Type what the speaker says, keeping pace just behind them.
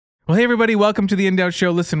Well, hey, everybody. Welcome to the In Doubt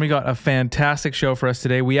Show. Listen, we got a fantastic show for us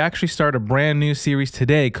today. We actually start a brand new series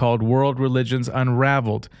today called World Religions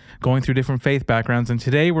Unraveled, going through different faith backgrounds. And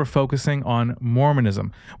today we're focusing on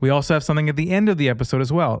Mormonism. We also have something at the end of the episode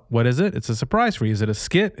as well. What is it? It's a surprise for you. Is it a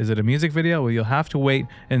skit? Is it a music video? Well, you'll have to wait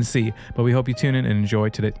and see. But we hope you tune in and enjoy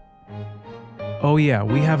today. Oh, yeah.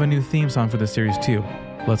 We have a new theme song for this series, too.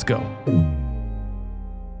 Let's go.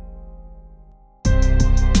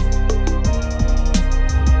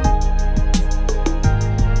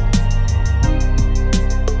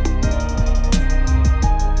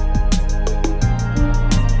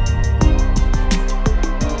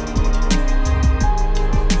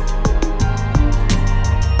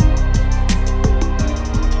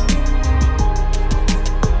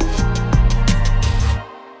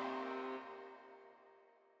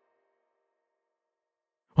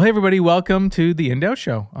 Well, hey, everybody. Welcome to the In Doubt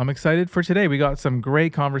Show. I'm excited for today. We got some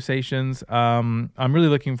great conversations. I'm really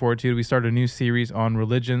looking forward to it. We started a new series on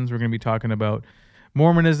religions. We're going to be talking about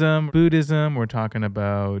Mormonism, Buddhism. We're talking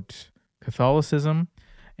about Catholicism.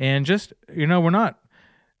 And just, we're not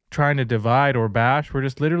trying to divide or bash. We're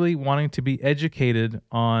just literally wanting to be educated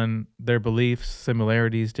on their beliefs,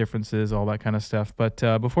 similarities, differences, all that kind of stuff. But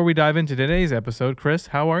before we dive into today's episode, Chris,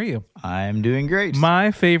 how are you? I'm doing great.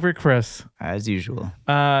 My favorite Chris. As usual.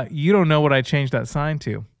 You don't know what I changed that sign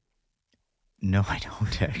to. No, I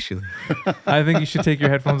don't actually. I think you should take your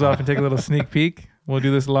headphones off and take a little sneak peek. We'll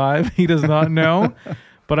do this live. He does not know,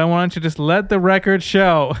 but I want you to just let the record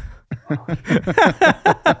show.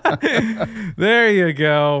 There you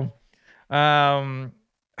go. I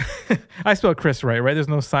spelled Chris right? There's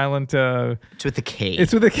no silent. It's with a K.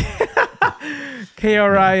 It's with a K.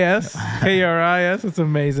 K-R-I-S. K-R-I-S. It's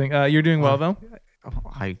amazing. You're doing well, though?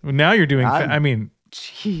 Now you're doing...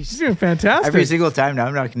 Jeez. You're doing fantastic. Every single time. Now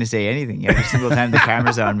I'm not going to say anything. Every single time the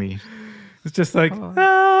camera's on me. It's just like...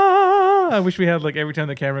 I wish we had every time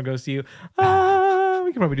the camera goes to you...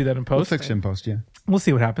 We can probably do that in post. We'll fix it in post, yeah. We'll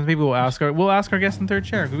see what happens. Maybe we'll ask our guest in third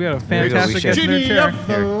chair. We got a fantastic guest in third chair.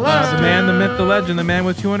 The man, the myth, the legend, the man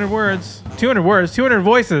with 200 words. 200 words, 200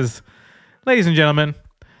 voices. Ladies and gentlemen,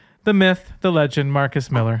 the myth, the legend,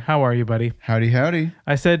 Marcus Miller. How are you, buddy? Howdy, howdy.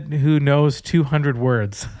 I said who knows 200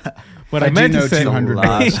 words. What I meant to know say, 200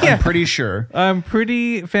 words. Yeah. I'm pretty sure. I'm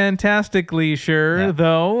pretty fantastically sure,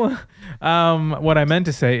 though. What I meant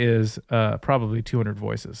to say is probably 200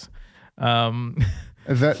 voices.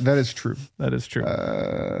 That is true. That is true.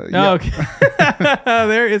 Yeah. Okay.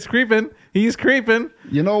 There, it's creeping. He's creeping.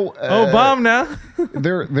 Obama.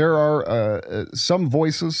 there are some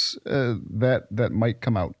voices that might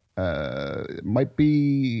come out. It might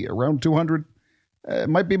be around 200. It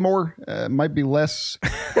might be more. It might be less.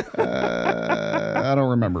 I don't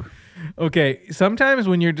remember. Okay. Sometimes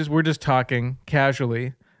when we're just talking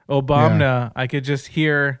casually, Obama, I could just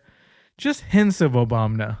hear just hints of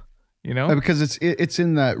Obama. Because it's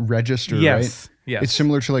in that register, right? Yes. It's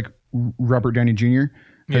similar to Robert Downey Jr.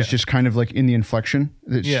 It's just kind of in the inflection.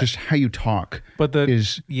 It's just how you talk. But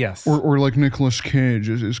or like Nicolas Cage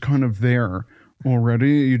is kind of there already.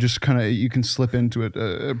 You just you can slip into it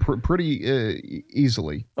pretty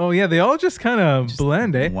easily. Oh yeah, they all just kind of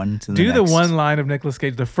blend, eh? The one line of Nicolas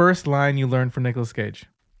Cage. The first line you learn from Nicolas Cage.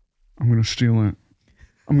 I'm gonna steal it.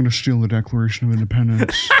 I'm gonna steal the Declaration of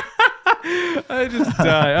Independence. I just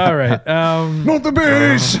die. All right. Not the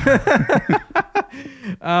base.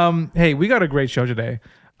 Hey, we got a great show today.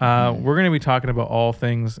 We're going to be talking about all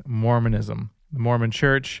things Mormonism, the Mormon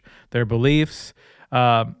Church, their beliefs.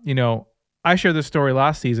 I shared this story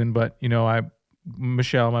last season, but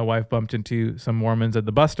Michelle, my wife, bumped into some Mormons at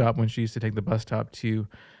the bus stop when she used to take the bus stop to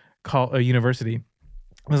a university.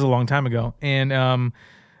 This was a long time ago, and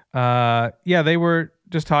they were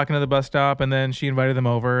just talking to the bus stop, and then she invited them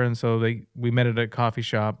over, and so we met at a coffee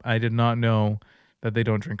shop. I did not know that they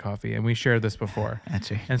don't drink coffee, and we shared this before.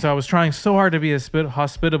 That's right. And so I was trying so hard to be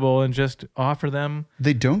hospitable and just offer them.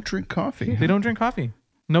 They don't drink coffee. They don't drink coffee.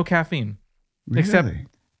 No caffeine, really? Except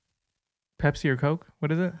Pepsi or Coke.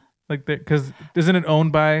 What is it? Because isn't it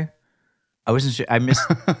owned by? I wasn't sure. I missed.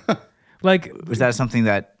 Was that something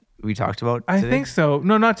that we talked about today? I think so.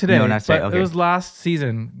 No, not today. No, not today. But okay. It was last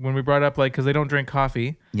season when we brought up because they don't drink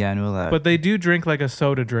coffee. Yeah, I know that. But they do drink a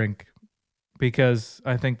soda drink because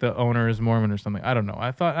I think the owner is Mormon or something. I don't know.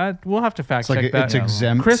 I thought we'll have to fact check that. It's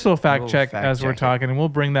exempt. Chris will fact check as we're talking, and we'll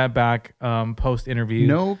bring that back post interview.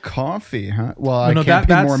 No coffee, huh? Well, I can't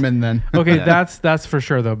be Mormon then. Okay, that's for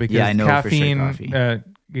sure though, because I know caffeine for sure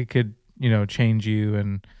it could change you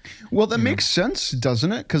and. Well, that makes sense,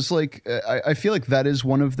 doesn't it? Because I feel like that is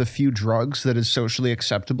one of the few drugs that is socially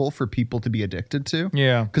acceptable for people to be addicted to.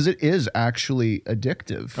 Yeah, because it is actually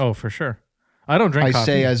addictive. Oh, for sure. I don't drink I coffee.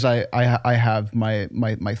 say as I have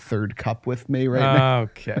my third cup with me right now.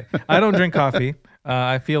 Okay. I don't drink coffee.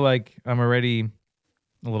 I feel like I'm already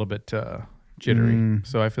a little bit jittery,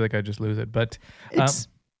 so I feel like I just lose it. But It's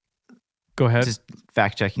go ahead. just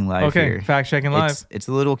fact checking live Okay, here. fact checking live. It's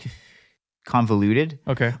a little convoluted.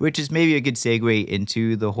 Okay. Which is maybe a good segue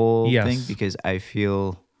into the whole Yes. thing, because I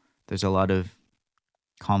feel there's a lot of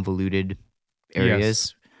convoluted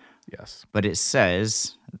areas. Yes. But it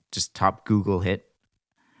says, just top Google hit,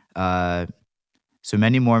 so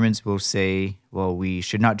many Mormons will say, well, we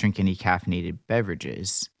should not drink any caffeinated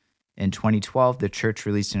beverages. In 2012, the church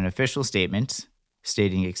released an official statement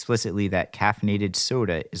stating explicitly that caffeinated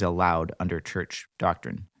soda is allowed under church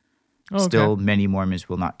doctrine. Okay. Still, many Mormons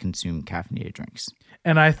will not consume caffeinated drinks.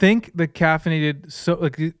 And I think the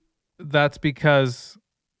caffeinated, that's because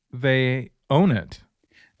they own it.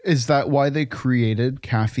 Is that why they created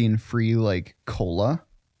caffeine-free like cola?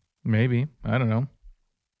 Maybe. I don't know.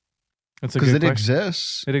 That's a good Because it question.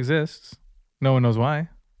 exists. It exists. No one knows why.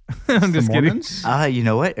 I'm just kidding. You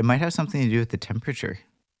know what? It might have something to do with the temperature.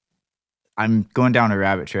 I'm going down a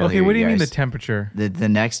rabbit trail. Okay, here, what do you mean guys. the temperature? The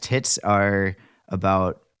next hits are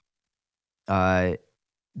about they're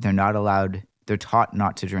not allowed. They're taught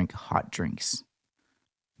not to drink hot drinks.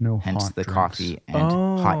 No Hence hot the drinks. coffee and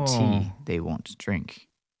hot tea they won't drink.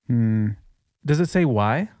 Does it say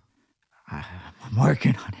why? I'm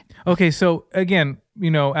working on it. Okay, so again,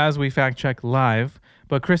 as we fact check live,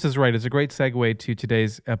 but Chris is right. It's a great segue to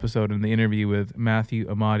today's episode and the interview with Matthew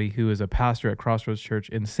Emadi, who is a pastor at Crossroads Church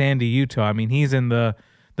in Sandy, Utah. I mean, he's in the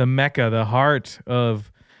mecca, the heart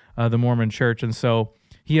of the Mormon church. And so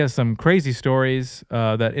he has some crazy stories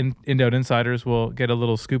that In-Doubt Insiders will get a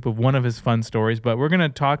little scoop of one of his fun stories. But we're going to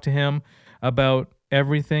talk to him about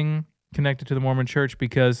everything connected to the Mormon church,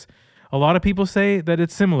 because a lot of people say that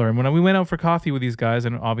it's similar. And when we went out for coffee with these guys,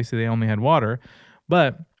 and obviously they only had water,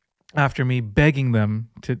 but after me begging them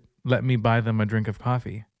to let me buy them a drink of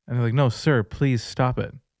coffee, and they're like, "No, sir, please stop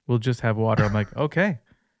it. We'll just have water." I'm like, "Okay,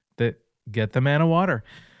 get the man a water."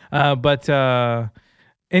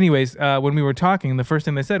 Anyways, when we were talking, the first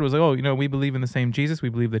thing they said was like, "Oh, we believe in the same Jesus. We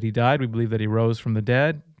believe that he died. We believe that he rose from the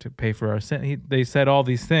dead to pay for our sin." They said all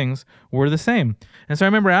these things were the same. And so I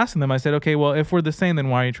remember asking them, I said, "Okay, well, if we're the same, then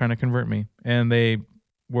why are you trying to convert me?" And they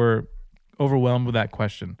were overwhelmed with that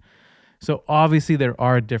question. So obviously there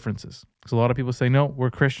are differences. Because a lot of people say, "No,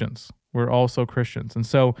 we're Christians. We're also Christians." And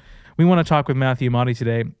so we want to talk with Matthew Emadi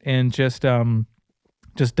today and just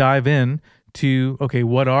dive in to, okay,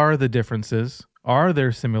 what are the differences? Are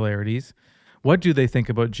there similarities? What do they think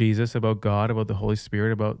about Jesus, about God, about the Holy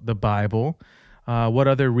Spirit, about the Bible? What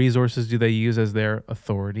other resources do they use as their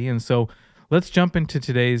authority? And so let's jump into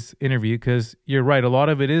today's interview, because you're right. A lot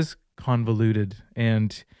of it is convoluted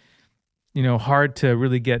and, hard to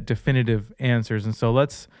really get definitive answers. And so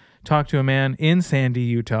let's talk to a man in Sandy,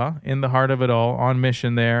 Utah, in the heart of it all, on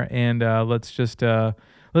mission there. And let's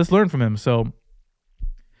learn from him. So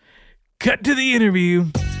cut to the interview.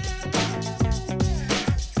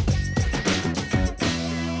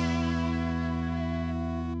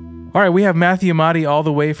 All right, we have Matthew Emadi all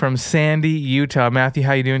the way from Sandy, Utah. Matthew,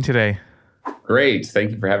 how you doing today? Great.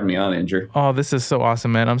 Thank you for having me on, Andrew. Oh, this is so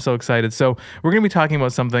awesome, man. I'm so excited. So we're going to be talking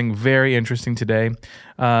about something very interesting today,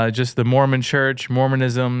 just the Mormon church,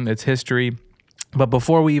 Mormonism, its history. But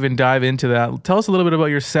before we even dive into that, tell us a little bit about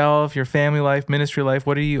yourself, your family life, ministry life.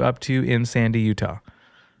 What are you up to in Sandy, Utah?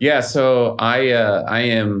 Yeah, so I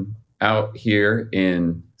am out here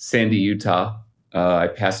in Sandy, Utah. I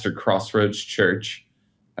pastor Crossroads Church.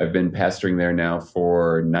 I've been pastoring there now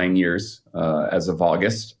for 9 years as of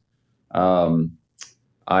August. I'm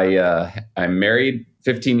married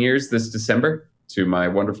 15 years this December to my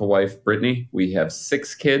wonderful wife, Brittany. We have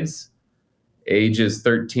 6 kids, ages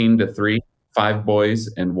 13 to 3, 5 boys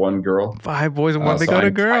and 1 girl. 5 boys and 1 they got a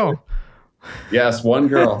girl. Yes, 1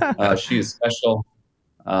 girl. She is special.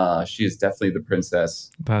 She is definitely the princess.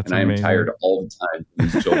 That's and I am amazing. tired all the time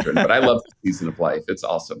of these children, but I love the season of life. It's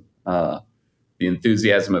awesome. The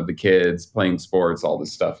enthusiasm of the kids, playing sports, all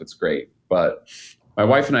this stuff. It's great. But my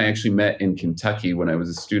wife and I actually met in Kentucky when I was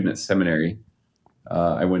a student at seminary.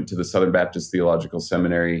 I went to the Southern Baptist Theological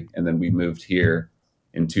Seminary, and then we moved here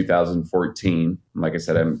in 2014. Like I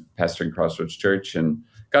said, I'm pastoring Crossroads Church, and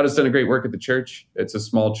God has done a great work at the church. It's a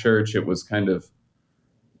small church. It was kind of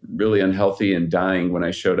really unhealthy and dying when I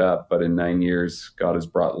showed up, but in 9 years, God has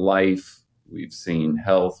brought life. We've seen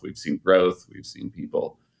health. We've seen growth. We've seen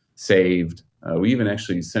people saved. We even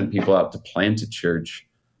actually sent people out to plant a church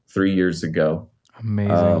 3 years ago.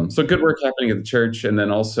 Amazing. So good work happening at the church. And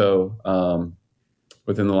then also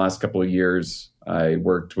within the last couple of years, I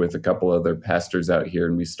worked with a couple other pastors out here,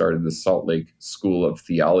 and we started the Salt Lake School of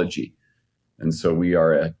Theology. And so we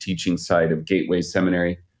are a teaching site of Gateway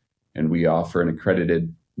Seminary, and we offer an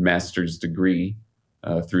accredited master's degree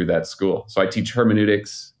through that school. So I teach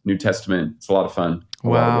hermeneutics, New Testament. It's a lot of fun.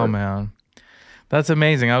 Wow, man. That's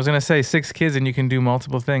amazing. I was going to say 6 kids and you can do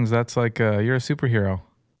multiple things. That's like, you're a superhero.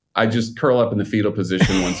 I just curl up in the fetal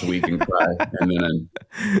position once a week and cry, and then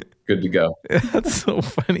I'm good to go. That's so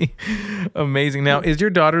funny. Amazing. Now, is your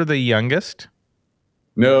daughter the youngest?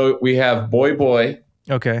 No, we have boy,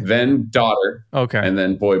 okay, then daughter, okay, and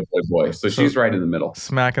then boy. So she's right in the middle.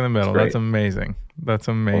 Smack in the middle. That's amazing. That's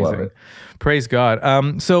amazing. I love it. Praise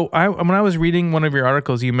God. So when I was reading one of your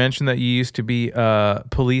articles, you mentioned that you used to be a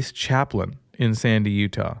police chaplain in Sandy,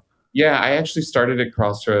 Utah. Yeah, I actually started at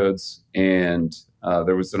Crossroads, and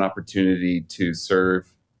there was an opportunity to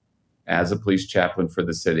serve as a police chaplain for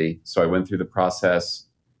the city. So I went through the process.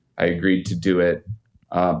 I agreed to do it,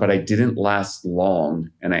 but I didn't last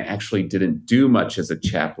long, and I actually didn't do much as a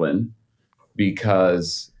chaplain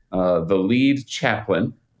because the lead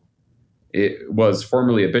chaplain was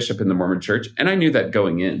formerly a bishop in the Mormon Church, and I knew that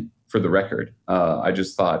going in. For the record, I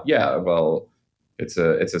just thought, yeah, well, it's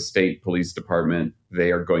a state police department.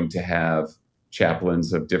 They are going to have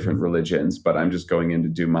chaplains of different religions, but I'm just going in to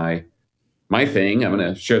do my thing. I'm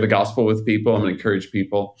going to share the gospel with people. I'm going to encourage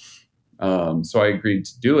people. So I agreed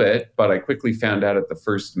to do it, but I quickly found out at the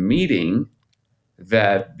first meeting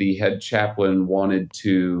that the head chaplain wanted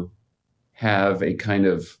to have a kind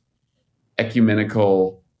of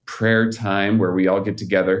ecumenical prayer time where we all get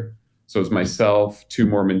together. So it was myself, 2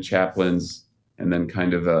 Mormon chaplains, and then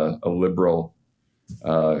kind of a liberal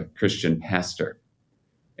Christian pastor.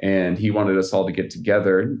 And he wanted us all to get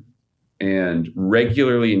together and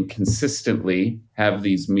regularly and consistently have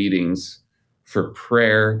these meetings for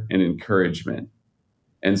prayer and encouragement.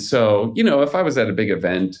 And so, if I was at a big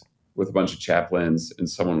event with a bunch of chaplains and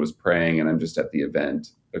someone was praying and I'm just at the event,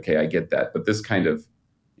 okay, I get that. But this kind of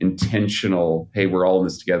intentional, hey, we're all in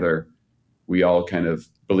this together. We all kind of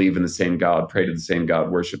believe in the same God, pray to the same God,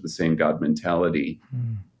 worship the same God mentality.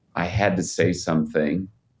 I had to say something.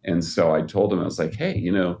 And so I told him, I was like, hey,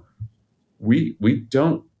 we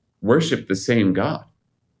don't worship the same God.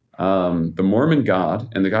 The Mormon God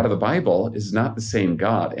and the God of the Bible is not the same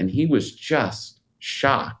God. And he was just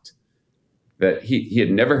shocked that he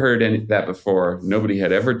had never heard that before. Nobody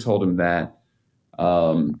had ever told him that.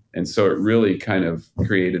 And so it really kind of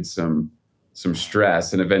created some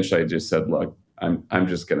stress. And eventually I just said, look, I'm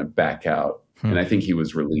just going to back out. And I think he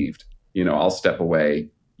was relieved. I'll step away.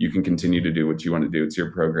 You can continue to do what you want to do. It's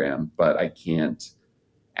your program, but I can't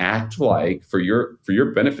act like for your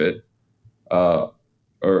benefit, or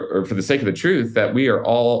for the sake of the truth, that we are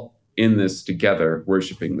all in this together,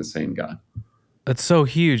 worshiping the same God. That's so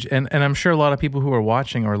huge. And I'm sure a lot of people who are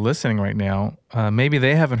watching or listening right now, maybe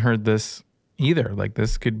they haven't heard this either. Like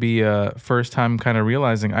this could be a first time kind of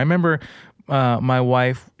realizing. I remember my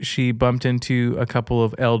wife, she bumped into a couple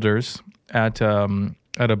of elders at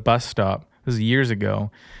a bus stop. This was years ago.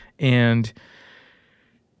 And,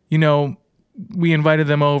 we invited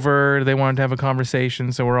them over. They wanted to have a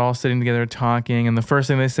conversation. So we're all sitting together talking. And the first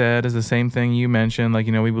thing they said is the same thing you mentioned. Like,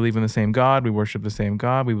 we believe in the same God. We worship the same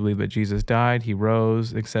God. We believe that Jesus died. He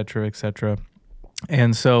rose, et cetera, et cetera.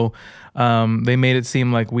 And so they made it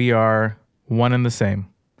seem like we are one and the same.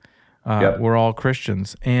 Yep. We're all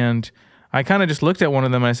Christians. And I kind of just looked at one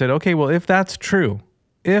of them and I said, okay, well, if that's true,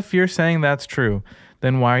 if you're saying that's true,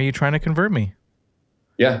 then why are you trying to convert me?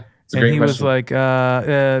 Yeah. And he was like,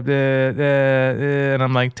 and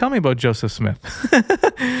I'm like, tell me about Joseph Smith.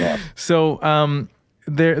 Yeah. So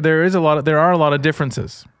there are a lot of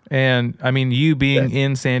differences. And I mean, you being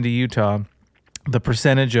in Sandy, Utah, the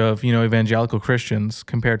percentage of, evangelical Christians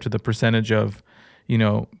compared to the percentage of,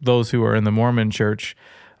 those who are in the Mormon church,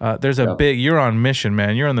 there's a big, you're on mission,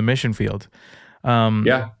 man. You're on the mission field.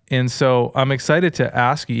 And so I'm excited to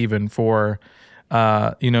ask you even for,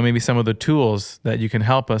 maybe some of the tools that you can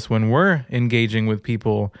help us when we're engaging with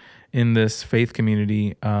people in this faith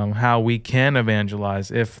community, how we can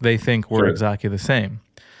evangelize if they think we're exactly the same.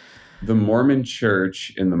 The Mormon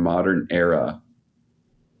church in the modern era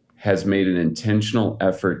has made an intentional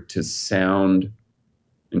effort to sound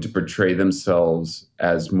and to portray themselves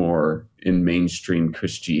as more in mainstream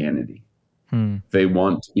Christianity. They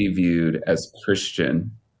want to be viewed as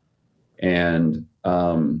Christian, and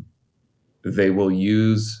they will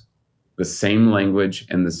use the same language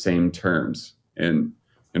and the same terms. And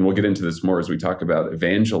we'll get into this more as we talk about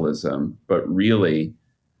evangelism, but really,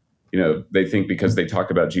 they think because they talk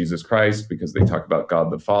about Jesus Christ, because they talk about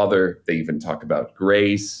God the Father, they even talk about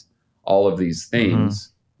grace, all of these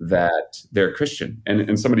things, that they're Christian.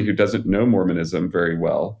 And somebody who doesn't know Mormonism very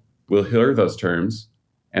well will hear those terms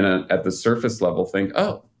and at the surface level think,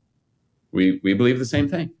 oh, we believe the same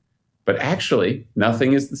thing. But actually,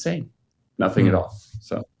 nothing is the same. Nothing at all.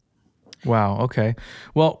 So. Wow. Okay.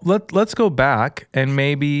 Well, let's go back and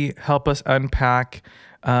maybe help us unpack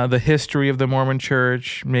the history of the Mormon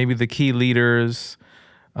Church, maybe the key leaders,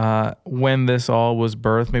 when this all was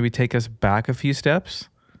birthed. Maybe take us back a few steps.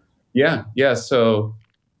 Yeah. So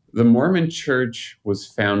the Mormon Church was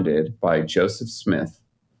founded by Joseph Smith,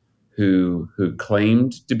 who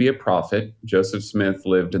claimed to be a prophet. Joseph Smith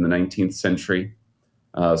lived in the 19th century,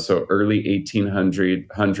 so early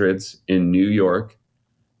 1800s in New York.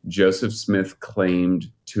 Joseph Smith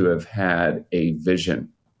claimed to have had a vision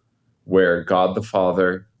where God the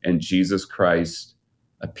Father and Jesus Christ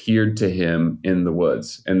appeared to him in the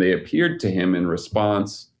woods. And they appeared to him in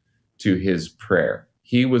response to his prayer.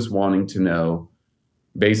 He was wanting to know,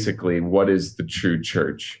 basically, what is the true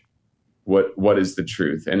church? What is the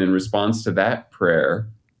truth? And in response to that prayer,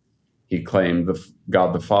 he claimed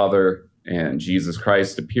God the Father and Jesus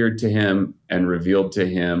Christ appeared to him and revealed to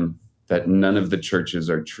him that none of the churches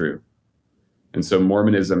are true. And so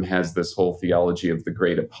Mormonism has this whole theology of the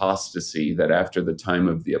great apostasy, that after the time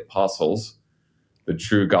of the apostles, the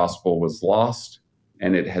true gospel was lost,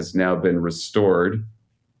 and it has now been restored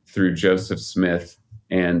through Joseph Smith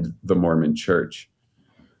and the Mormon Church.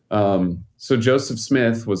 So Joseph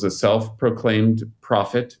Smith was a self-proclaimed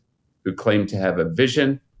prophet who claimed to have a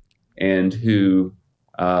vision and who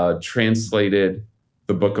translated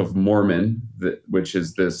the Book of Mormon, which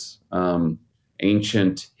is this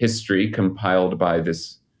ancient history compiled by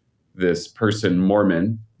this person,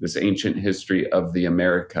 Mormon, this ancient history of the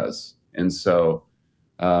Americas. And so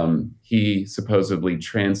he supposedly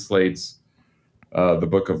translates the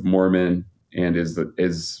Book of Mormon and is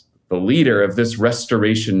the leader of this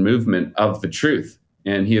restoration movement of the truth.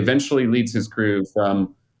 And he eventually leads his crew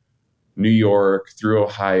from New York through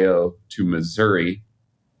Ohio to Missouri,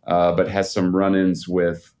 but has some run-ins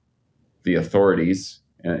with the authorities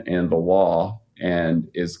and the law, and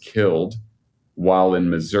is killed while in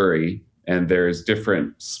Missouri. And there's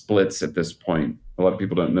different splits at this point. A lot of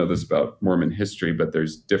people don't know this about Mormon history, but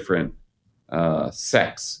there's different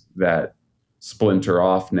sects that splinter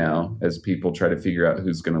off now as people try to figure out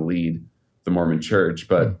who's going to lead the Mormon Church.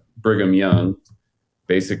 But Brigham Young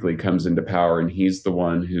basically comes into power, and he's the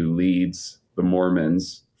one who leads the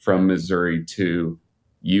Mormons from Missouri to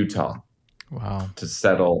Utah. Wow. To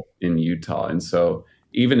settle in Utah. And so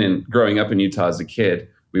even in growing up in Utah as a kid,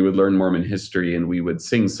 we would learn Mormon history and we would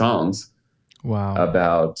sing songs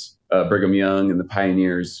about Brigham Young and the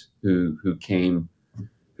pioneers who came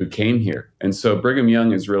here. And so Brigham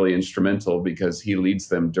Young is really instrumental because he leads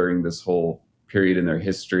them during this whole period in their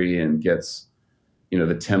history and gets,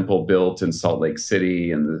 the temple built in Salt Lake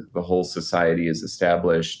City, and the whole society is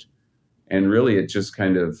established. And really it just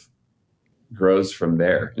kind of grows from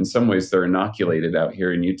there. In some ways, they're inoculated out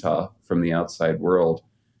here in Utah from the outside world,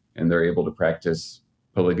 and they're able to practice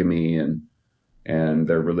polygamy and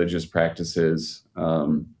their religious practices.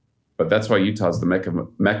 But that's why Utah is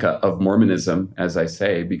the mecca of Mormonism, as I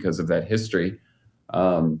say, because of that history.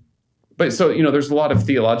 But so, there's a lot of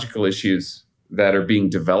theological issues that are being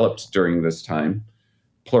developed during this time: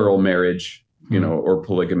 plural marriage, or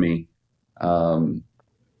polygamy.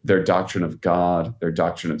 Their doctrine of God, their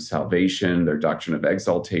doctrine of salvation, their doctrine of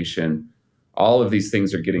exaltation, all of these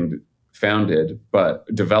things are getting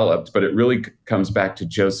developed, but it really comes back to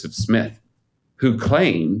Joseph Smith, who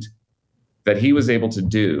claimed that he was able to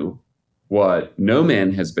do what no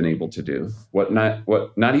man has been able to do, what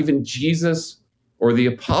not even Jesus or the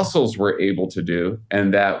apostles were able to do,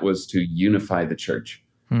 and that was to unify the church.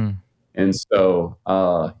 And so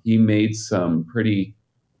he made some pretty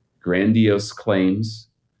grandiose claims.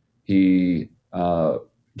 He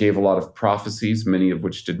gave a lot of prophecies, many of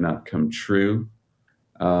which did not come true.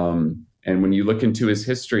 And when you look into his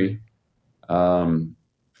history,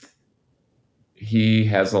 he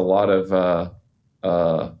has a lot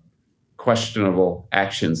of questionable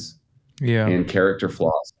actions and character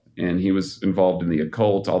flaws. And he was involved in the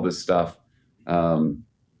occult, all this stuff.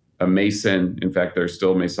 A Mason. In fact, there's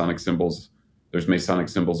still Masonic symbols. There's Masonic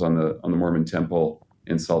symbols on the Mormon temple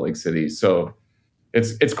in Salt Lake City. So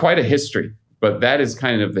it's quite a history, but that is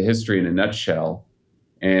kind of the history in a nutshell,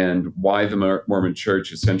 and why the Mormon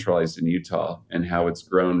Church is centralized in Utah and how it's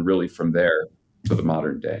grown really from there to the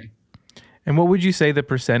modern day. And what would you say the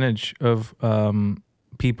percentage of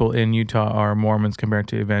people in Utah are Mormons compared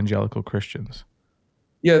to evangelical Christians?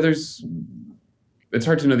 Yeah, it's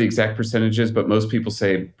hard to know the exact percentages, but most people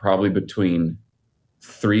say probably between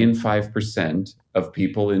 3 and 5% of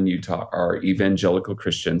people in Utah are evangelical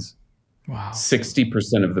Christians. Wow.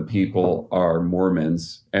 60% of the people are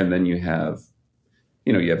Mormons. And then you have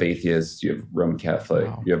atheists, you have Roman Catholic,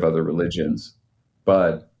 Wow. you have other religions.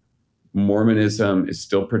 But Mormonism is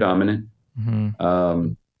still predominant.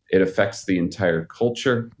 Mm-hmm. It affects the entire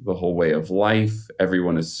culture, the whole way of life.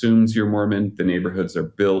 Everyone assumes you're Mormon. The neighborhoods are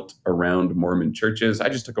built around Mormon churches. I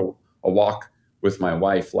just took a walk with my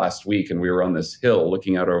wife last week, and we were on this hill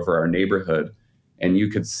looking out over our neighborhood, and you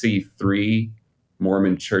could see 3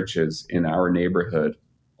 Mormon churches in our neighborhood,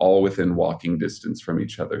 all within walking distance from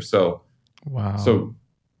each other. So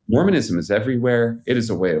Mormonism is everywhere. It is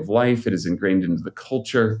a way of life. It is ingrained into the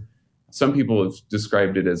culture. Some people have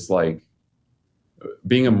described it as like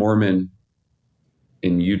being a Mormon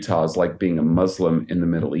in Utah is like being a Muslim in the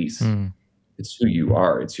Middle East. It's who you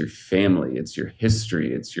are. It's your family. It's your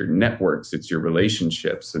history. It's your networks. It's your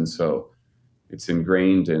relationships. And so it's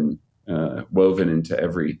ingrained and woven into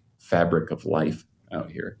every fabric of life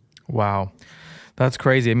out here. Wow. That's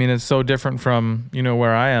crazy. I mean, it's so different from,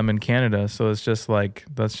 where I am in Canada. So it's just like,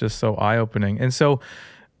 that's just so eye-opening. And so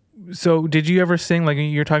did you ever sing, like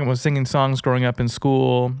you're talking about singing songs growing up in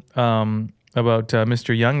school, about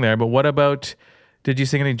Mr. Young there, but what about, did you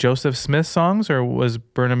sing any Joseph Smith songs, or was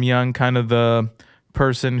Burnham Young kind of the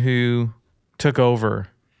person who took over?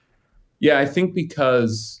 Yeah, I think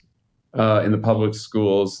because in the public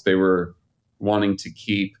schools, they were wanting to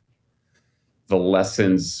keep the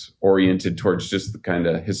lessons oriented towards just the kind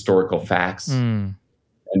of historical facts. And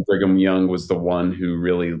Brigham Young was the one who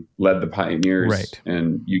really led the pioneers. Right.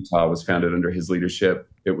 And Utah was founded under his leadership.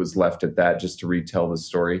 It was left at that just to retell the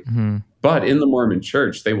story. But in the Mormon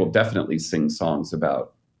church, they will definitely sing songs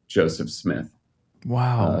about Joseph Smith.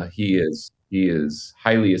 Wow. He is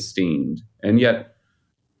highly esteemed. And yet,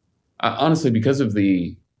 honestly, because of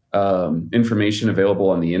the information available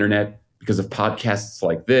on the internet, because of podcasts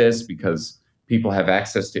like this, because people have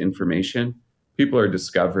access to information, people are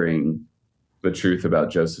discovering the truth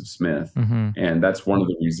about Joseph Smith. And that's one of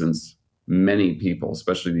the reasons many people,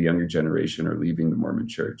 especially the younger generation, are leaving the Mormon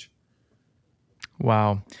church.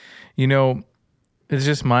 Wow. It's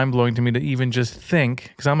just mind-blowing to me to even just think,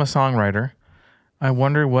 because I'm a songwriter, I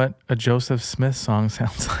wonder what a Joseph Smith song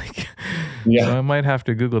sounds like. Yeah. So I might have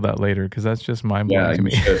to Google that later, because that's just mind-blowing to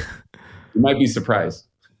me. You might be surprised.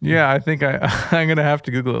 Yeah, I think I'm going to have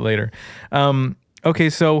to Google it later. Okay,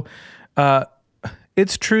 so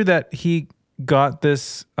it's true that he got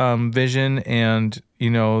this vision and,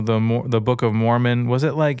 the Book of Mormon. Was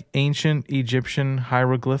it like ancient Egyptian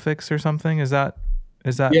hieroglyphics or something? Is that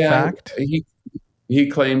fact? He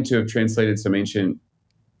claimed to have translated some ancient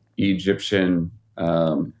Egyptian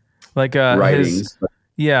writings.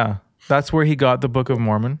 That's where he got the Book of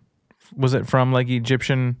Mormon. Was it from like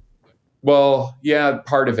Egyptian? Well, yeah,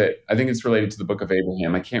 part of it. I think it's related to the Book of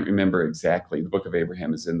Abraham. I can't remember exactly. The Book of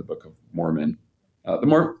Abraham is in the Book of Mormon.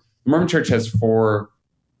 The Mormon Church has 4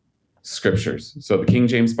 scriptures. So the King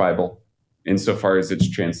James Bible, insofar as it's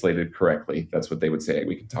translated correctly, that's what they would say.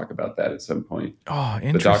 We can talk about that at some point. Oh,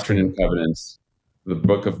 interesting. The Doctrine and Covenants, the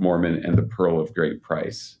Book of Mormon, and the Pearl of Great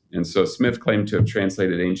Price. And so Smith claimed to have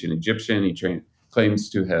translated ancient Egyptian. He claims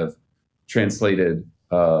to have translated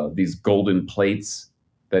these golden plates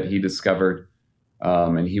that he discovered.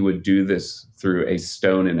 And he would do this through a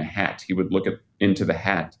stone in a hat. He would look into the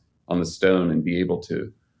hat on the stone and be able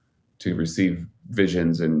to receive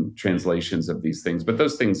visions and translations of these things. But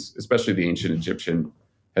those things, especially the ancient Egyptian,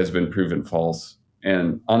 has been proven false.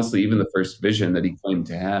 And honestly, even the first vision that he claimed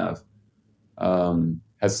to have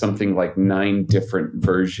has something like 9 different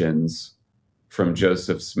versions from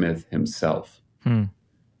Joseph Smith himself. And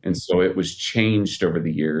so it was changed over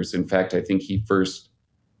the years. In fact, I think the first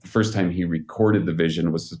time he recorded the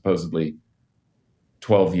vision was supposedly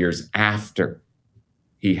 12 years after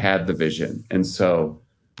he had the vision. And so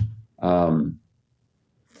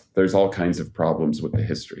there's all kinds of problems with the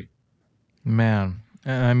history. Man,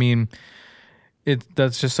 I mean,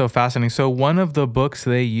 that's just so fascinating. So one of the books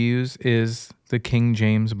they use is the King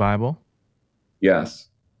James Bible? Yes.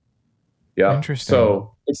 Yeah. Interesting.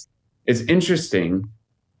 So it's interesting,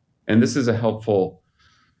 and this is a helpful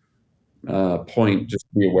point just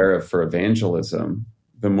to be aware of for evangelism.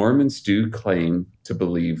 The Mormons do claim to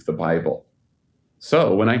believe the Bible.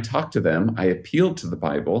 So when I talk to them, I appeal to the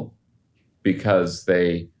Bible because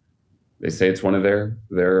they say it's one of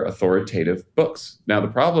their authoritative books. Now, the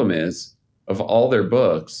problem is, of all their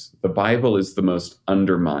books, the Bible is the most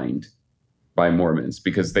undermined by Mormons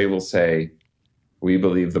because they will say, we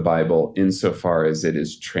believe the Bible insofar as it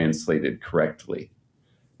is translated correctly.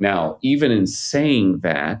 Now, even in saying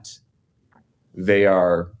that, they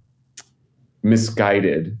are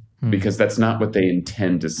misguided because that's not what they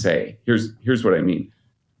intend to say. Here's what I mean.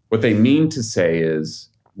 What they mean to say is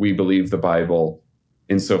we believe the Bible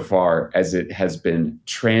insofar as it has been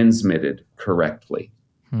transmitted correctly.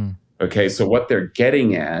 Okay, so what they're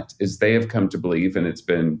getting at is they have come to believe, and it's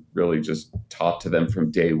been really just taught to them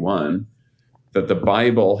from day one, that the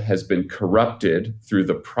Bible has been corrupted through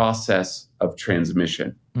the process of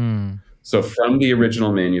transmission. So from the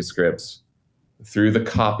original manuscripts, through the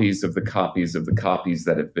copies of the copies of the copies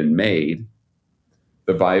that have been made,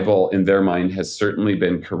 the Bible, in their mind, has certainly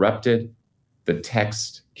been corrupted. The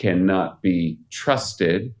text cannot be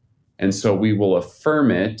trusted. And so we will affirm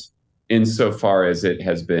it insofar as it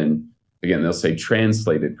has been, again, they'll say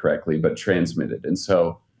translated correctly, but transmitted. And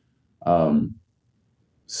so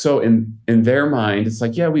in their mind, it's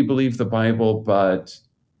like, yeah, we believe the Bible, but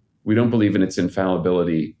we don't believe in its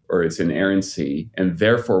infallibility or its inerrancy. And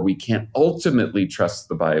therefore, we can't ultimately trust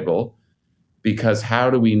the Bible, because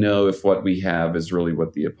how do we know if what we have is really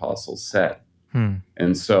what the apostles said?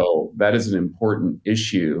 And so that is an important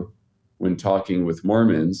issue when talking with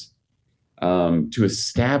Mormons, to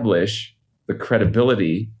establish the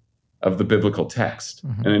credibility of the biblical text.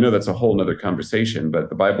 And I know that's a whole nother conversation, but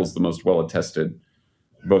the Bible is the most well-attested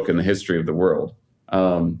book in the history of the world.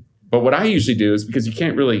 But what I usually do is, because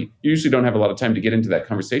you usually don't have a lot of time to get into that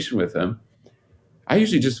conversation with them, I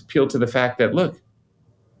usually just appeal to the fact that, look,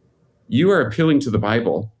 you are appealing to the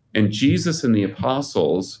Bible, and Jesus and the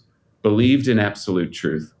apostles believed in absolute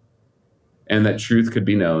truth, and that truth could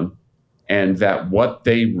be known, and that what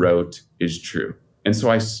they wrote is true. And so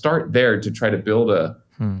I start there to try to build a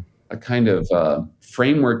kind of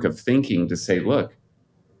framework of thinking to say, look,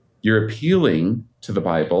 you're appealing to the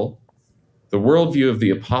Bible. The worldview of the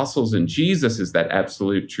apostles and Jesus is that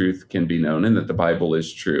absolute truth can be known and that the Bible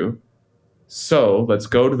is true. So let's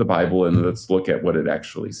go to the Bible and let's look at what it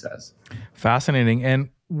actually says. Fascinating. And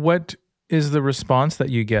what is the response that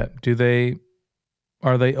you get?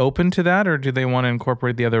 Are they open to that, or do they want to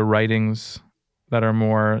incorporate the other writings that are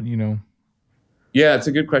more, Yeah, it's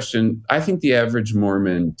a good question. I think the average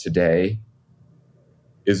Mormon today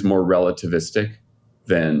is more relativistic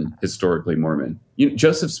than historically Mormon.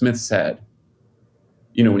 Joseph Smith said,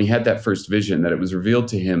 when he had that first vision, that it was revealed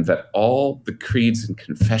to him that all the creeds and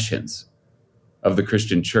confessions of the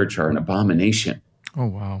Christian church are an abomination. Oh,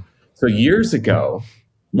 wow. So years ago,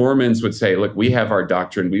 Mormons would say, look, we have our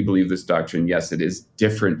doctrine. We believe this doctrine. Yes, it is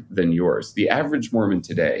different than yours. The average Mormon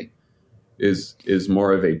today is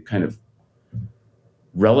more of a kind of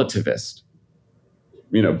relativist,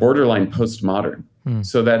 borderline postmodern.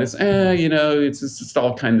 So that it's, it's just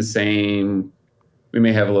all kind of the same. We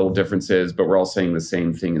may have a little differences, but we're all saying the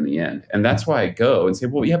same thing in the end. And that's why I go and say,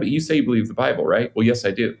 well, yeah, but you say you believe the Bible, right? Well, yes,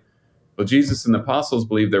 I do. Well, Jesus and the apostles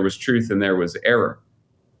believed there was truth and there was error.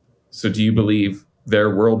 So do you believe their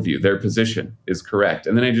worldview, their position is correct?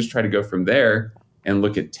 And then I just try to go from there and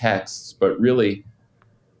look at texts, but really,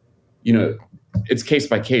 it's case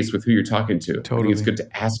by case with who you're talking to. Totally. I think it's good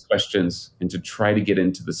to ask questions and to try to get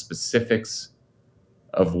into the specifics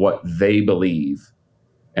of what they believe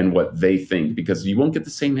and what they think, because you won't get the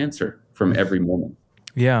same answer from every Mormon.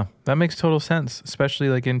 Yeah, that makes total sense, especially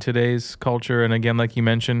like in today's culture. And again, like you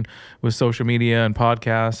mentioned, with social media and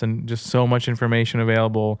podcasts and just so much information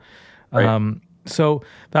available. Right. So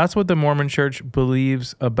that's what the Mormon Church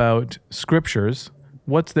believes about scriptures.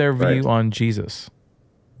 What's their view on Jesus?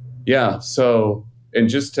 Yeah. So, and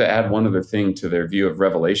just to add one other thing to their view of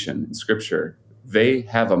revelation in scripture, they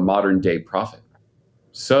have a modern day prophet.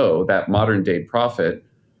 So that modern day prophet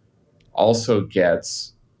also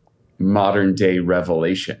gets modern day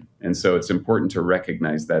revelation. And so it's important to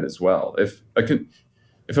recognize that as well. If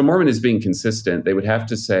a Mormon is being consistent, they would have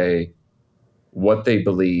to say what they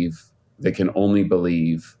believe, they can only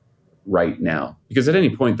believe right now. Because at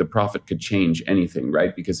any point, the prophet could change anything,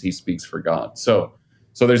 right? Because he speaks for God. So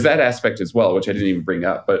there's that aspect as well, which I didn't even bring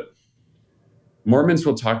up. But Mormons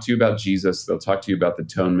will talk to you about Jesus. They'll talk to you about the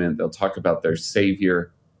atonement. They'll talk about their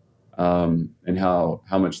Savior, and how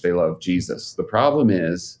much they love Jesus. The problem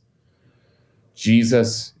is,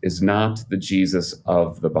 Jesus is not the Jesus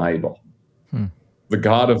of the Bible. The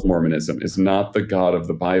God of Mormonism is not the God of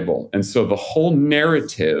the Bible. And so the whole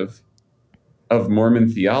narrative of Mormon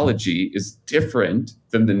theology is different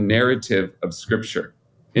than the narrative of Scripture.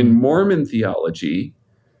 In Mormon theology,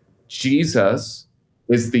 Jesus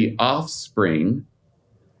is the offspring,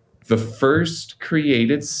 the first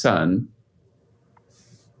created son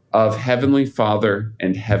of Heavenly Father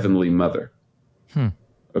and Heavenly Mother.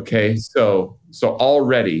 Okay, so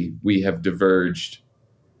already we have diverged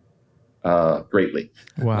greatly.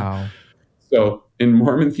 Wow. So in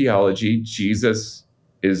Mormon theology, Jesus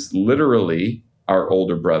is literally our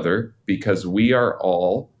older brother because we are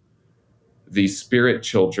all the spirit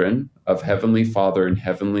children of Heavenly Father and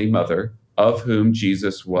Heavenly Mother, of whom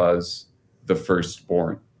Jesus was the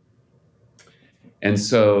firstborn. And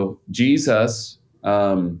so Jesus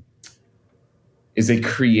is a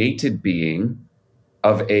created being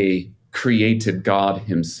of a created God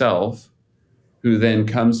himself, who then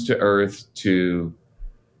comes to earth to,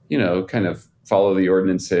 kind of follow the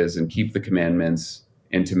ordinances and keep the commandments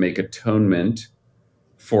and to make atonement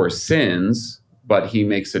for sins. But he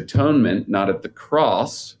makes atonement not at the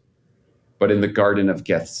cross, but in the Garden of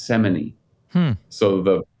Gethsemane. So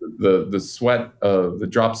the sweat of the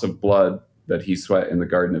drops of blood that he sweat in the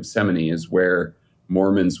Garden of Gethsemane is where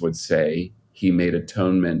Mormons would say he made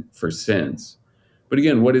atonement for sins. But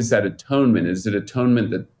again, what is that atonement? Is it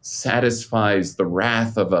atonement that satisfies the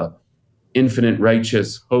wrath of a infinite,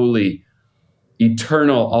 righteous, holy,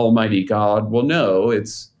 eternal, almighty God? Well, no,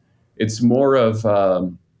 it's more of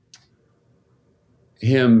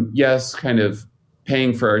him, yes, kind of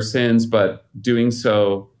paying for our sins, but doing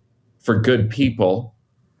so for good people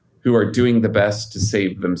who are doing the best to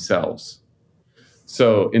save themselves.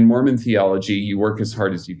 So in Mormon theology, you work as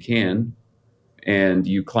hard as you can, and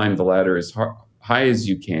you climb the ladder as high as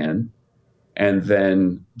you can, and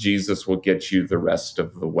then Jesus will get you the rest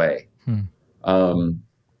of the way.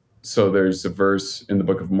 So there's a verse in the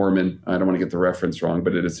Book of Mormon, I don't want to get the reference wrong,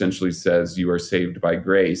 but it essentially says you are saved by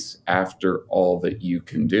grace after all that you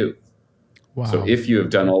can do. Wow. So if you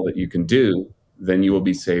have done all that you can do, then you will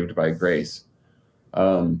be saved by grace.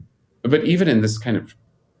 But even in this kind of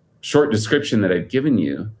short description that I've given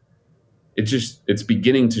you, it's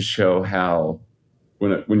beginning to show how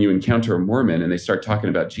when you encounter a Mormon and they start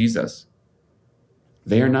talking about Jesus,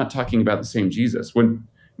 they are not talking about the same Jesus. When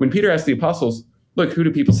Peter asked the apostles, look, who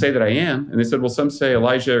do people say that I am? And they said, well, some say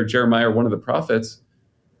Elijah or Jeremiah or one of the prophets.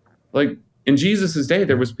 Like in Jesus's day,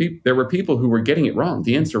 there were people who were getting it wrong,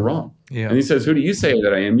 the answer wrong. Yeah. And he says, who do you say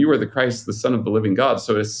that I am? You are the Christ, the Son of the living God.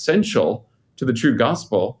 So essential to the true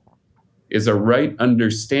gospel is a right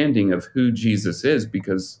understanding of who Jesus is,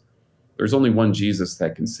 because there's only one Jesus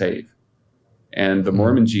that can save. And the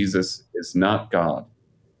Mormon Jesus is not God.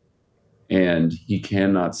 And he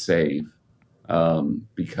cannot save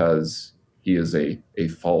because he is a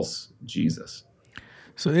false Jesus.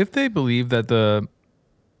 So if they believe that the,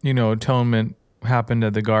 atonement happened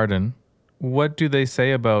at the garden, what do they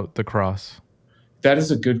say about the cross? That is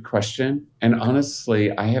a good question. And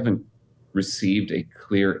honestly, I haven't received a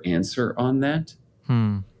clear answer on that.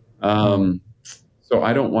 So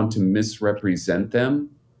I don't want to misrepresent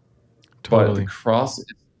them. Totally. But the cross,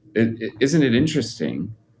 isn't it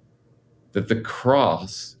interesting that the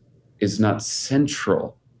cross is not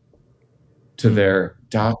central to their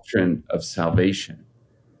doctrine of salvation?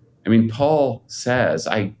 I mean, Paul says,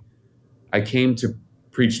 I came to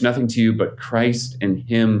preach nothing to you but Christ and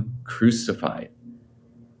him crucified.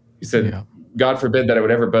 He said, God forbid that I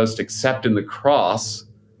would ever boast except in the cross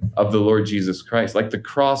of the Lord Jesus Christ. Like the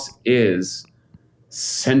cross is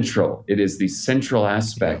central. It is the central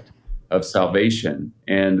aspect of salvation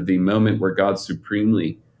and the moment where God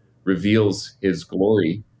supremely reveals his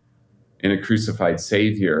glory in a crucified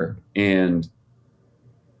Savior. And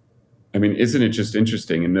I mean, isn't it just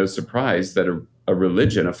interesting and no surprise that a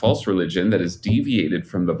religion, a false religion that is deviated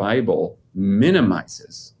from the Bible,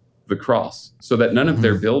 minimizes the cross so that none of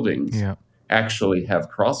their buildings actually have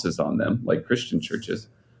crosses on them, like Christian churches.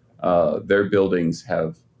 Their buildings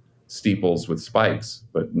have steeples with spikes,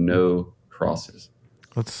 but no crosses.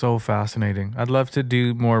 That's so fascinating. I'd love to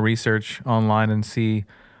do more research online and see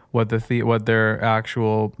what what their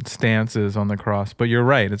actual stance is on the cross. But you're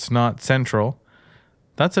right, it's not central.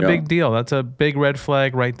 That's a big deal. That's a big red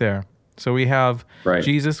flag right there. So we have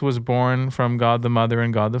Jesus was born from God the Mother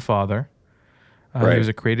and God the Father. He was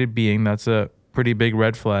a created being. That's a pretty big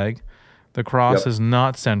red flag. The cross is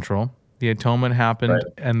not central. The atonement happened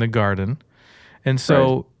in the garden. And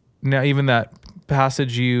so now even that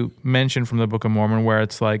passage you mentioned from the Book of Mormon where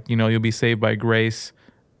it's like, you'll be saved by grace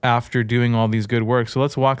after doing all these good works. So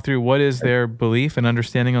let's walk through what is their belief and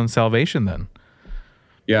understanding on salvation then.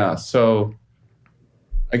 Yeah. So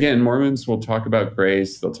again, Mormons will talk about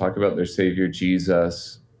grace. They'll talk about their Savior,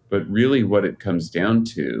 Jesus. But really what it comes down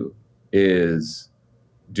to is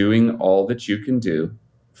doing all that you can do,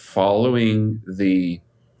 following the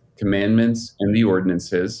commandments and the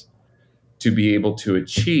ordinances to be able to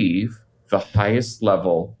achieve the highest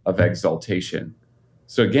level of exaltation.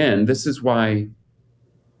 So again, this is why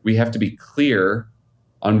we have to be clear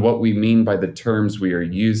on what we mean by the terms we are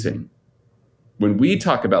using. When we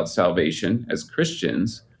talk about salvation as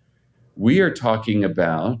Christians, we are talking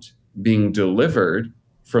about being delivered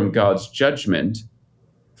from God's judgment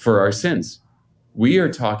for our sins. We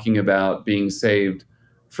are talking about being saved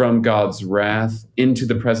from God's wrath into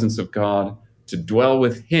the presence of God to dwell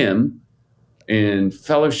with Him in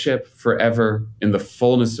fellowship forever in the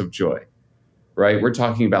fullness of joy, right? We're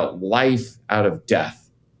talking about life out of death,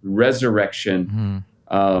 resurrection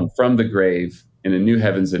from the grave in a new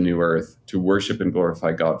heavens and new earth to worship and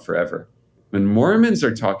glorify God forever. When Mormons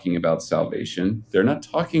are talking about salvation, they're not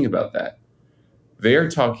talking about that. They are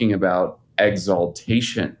talking about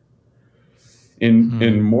exaltation.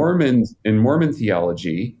 In Mormon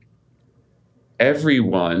theology,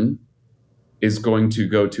 everyone is going to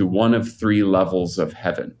go to one of three levels of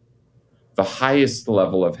heaven. The highest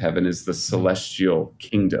level of heaven is the celestial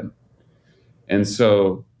kingdom. And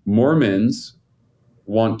so Mormons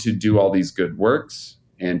want to do all these good works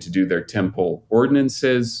and to do their temple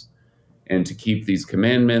ordinances and to keep these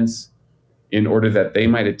commandments in order that they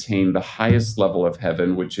might attain the highest level of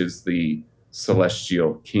heaven, which is the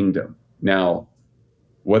celestial kingdom. Now,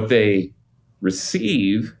 what they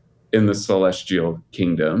receive in the celestial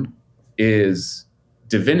kingdom is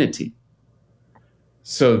divinity.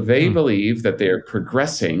 So they believe that they are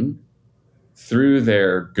progressing through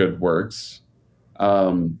their good works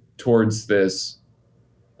towards this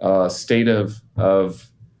state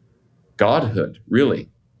of godhood, really,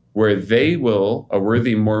 where they will, a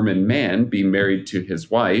worthy Mormon man, be married to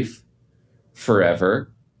his wife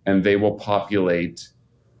forever, and they will populate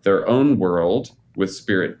their own world with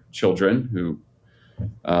spirit children who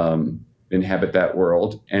inhabit that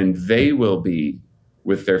world, and they will be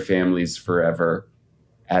with their families forever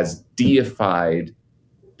as deified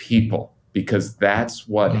people, because that's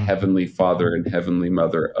what Heavenly Father and Heavenly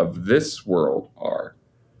Mother of this world are.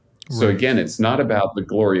 So again, it's not about the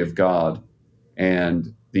glory of God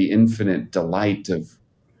and the infinite delight of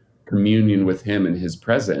communion with Him in His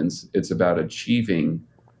presence. It's about achieving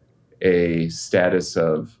a status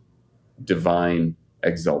of divine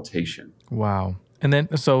exaltation. Wow. And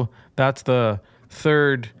then, so that's the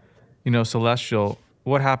third, celestial.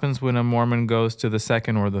 What happens when a Mormon goes to the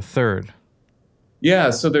second or the third?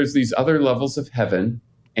 Yeah, so there's these other levels of heaven,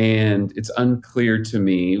 and it's unclear to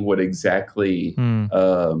me what exactly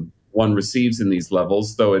one receives in these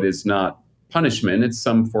levels, though it is not punishment. It's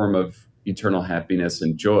some form of eternal happiness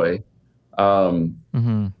and joy.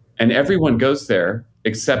 And everyone goes there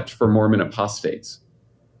except for Mormon apostates,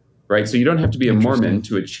 right? So you don't have to be a Mormon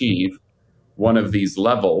to achieve one of these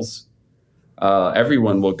levels.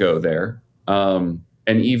 Everyone will go there. And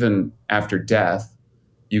even after death,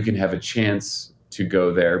 you can have a chance to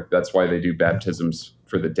go there. That's why they do baptisms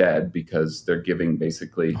for the dead, because they're giving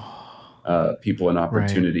basically people an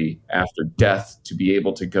opportunity after death to be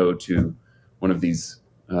able to go to one of these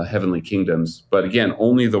heavenly kingdoms. But again,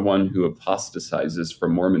 only the one who apostatizes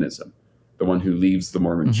from Mormonism, the one who leaves the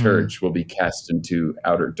Mormon church, will be cast into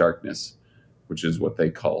outer darkness, which is what they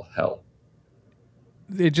call hell.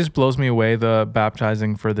 It just blows me away, the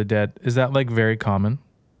baptizing for the dead. Is that like very common?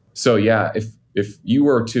 So yeah, if you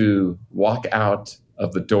were to walk out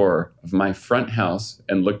of the door of my front house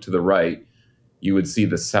and look to the right, you would see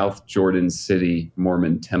the South Jordan City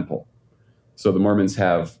Mormon Temple. So the Mormons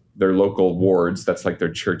have their local wards. That's like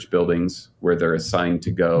their church buildings where they're assigned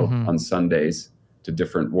to go on Sundays to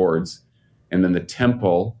different wards. And then the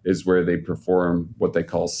temple is where they perform what they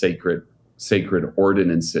call sacred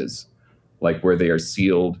ordinances, like where they are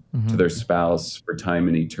sealed to their spouse for time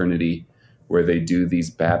and eternity, where they do these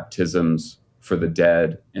baptisms for the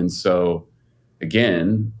dead. And so,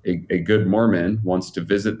 again, a good Mormon wants to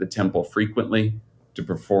visit the temple frequently, to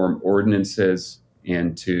perform ordinances,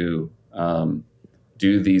 and to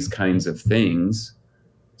do these kinds of things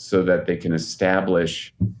so that they can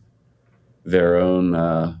establish their own,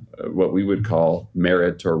 what we would call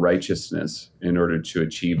merit or righteousness in order to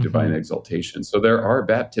achieve divine exaltation. So there are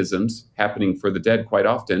baptisms happening for the dead quite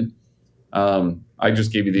often. I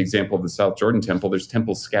just gave you the example of the South Jordan Temple. There's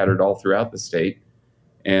temples scattered all throughout the state.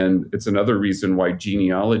 And it's another reason why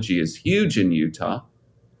genealogy is huge in Utah,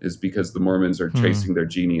 is because the Mormons are tracing their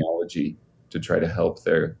genealogy to try to help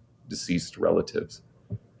their deceased relatives.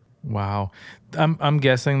 Wow. I'm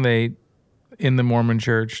guessing in the Mormon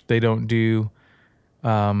church, they don't do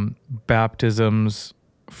baptisms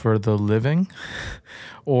for the living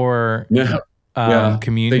or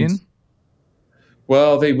communion.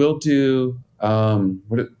 They will do,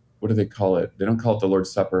 what do they call it? They don't call it the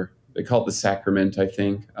Lord's Supper. They call it the sacrament, I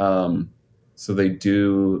think. So they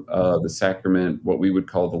do the sacrament, what we would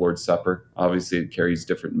call the Lord's Supper. Obviously, it carries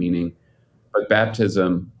different meaning. But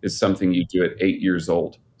baptism is something you do at 8 years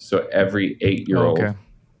old. So every 8-year-old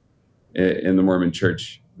in the Mormon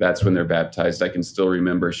church, that's when they're baptized. I can still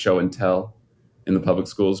remember show and tell in the public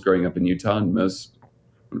schools growing up in Utah, and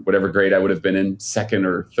whatever grade I would have been in, second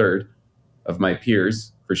or third of my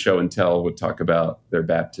peers for show and tell would talk about their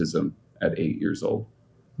baptism at 8 years old.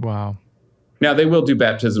 Wow. Now they will do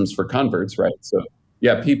baptisms for converts, right? So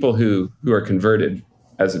yeah, people who are converted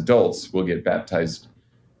as adults will get baptized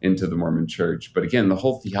into the Mormon church. But again, the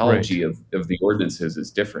whole theology of the ordinances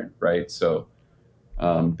is different, right? So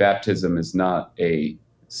baptism is not a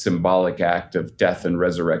symbolic act of death and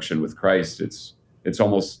resurrection with Christ. It's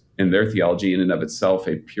almost, in their theology, in and of itself,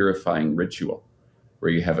 a purifying ritual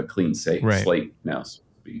where you have a clean slate now, so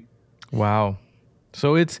to speak. Wow.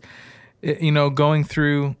 So it's, going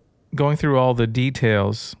through all the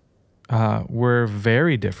details, were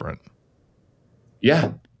very different.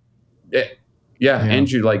 Yeah.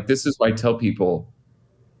 Andrew, like, this is why I tell people,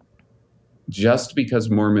 just because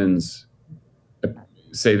Mormons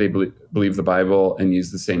say they believe the Bible and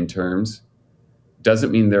use the same terms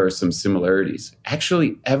doesn't mean there are some similarities.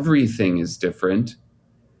 Actually, everything is different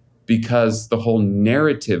because the whole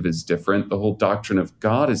narrative is different. The whole doctrine of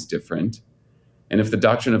God is different. And if the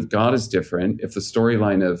doctrine of God is different, if the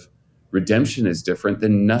storyline of redemption is different,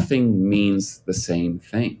 then nothing means the same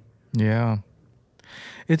thing. Yeah.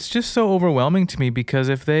 It's just so overwhelming to me because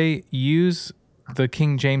if they use the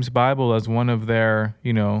King James Bible as one of their,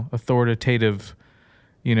 authoritative,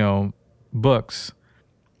 books,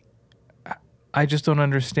 I just don't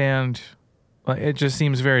understand. It just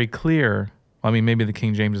seems very clear. I mean, maybe the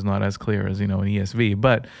King James is not as clear as, an ESV,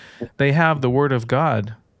 but they have the Word of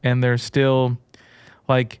God and they're still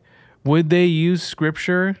would they use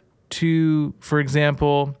scripture to, for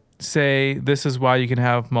example, say this is why you can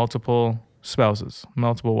have multiple spouses,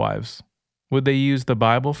 multiple wives? Would they use the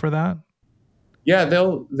Bible for that? Yeah,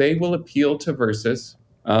 they will appeal to verses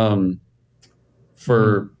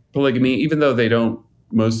for polygamy, even though the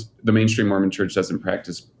mainstream Mormon church doesn't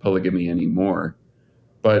practice polygamy anymore.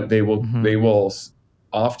 But they will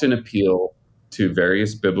often appeal to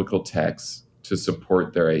various biblical texts to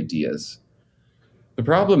support their ideas. The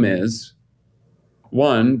problem is,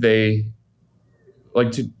 one, they're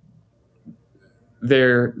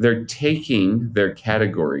taking their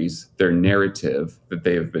categories, their narrative that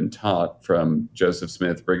they have been taught from Joseph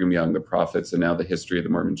Smith, Brigham Young, the prophets, and now the history of the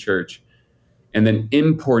Mormon church, and then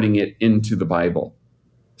importing it into the Bible.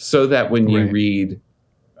 So that when you read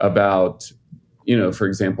about, for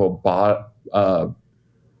example,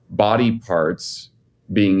 body parts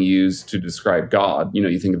being used to describe God,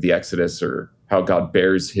 you think of the Exodus or how God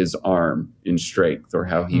bears his arm in strength or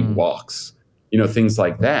how he walks, things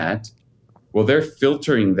like that. Well, they're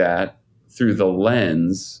filtering that through the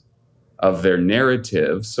lens of their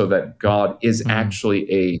narrative so that God is actually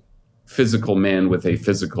a physical man with a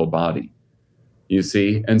physical body, you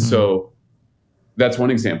see? And so that's one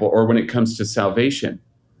example. Or when it comes to salvation,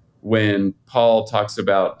 when Paul talks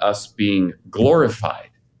about us being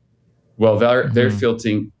glorified, well, they're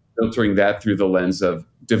filtering that through the lens of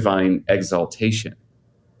divine exaltation.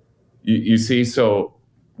 You see? So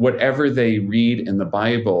whatever they read in the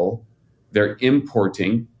Bible, they're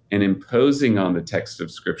importing and imposing on the text of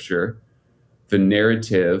Scripture the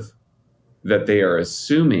narrative that they are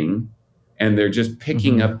assuming, and they're just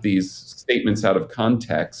picking up these statements out of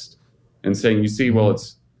context and saying, you see, well,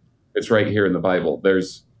 it's right here in the Bible.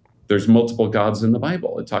 There's multiple gods in the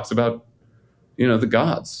Bible. It talks about, the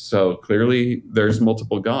gods. So clearly there's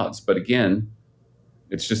multiple gods. But again,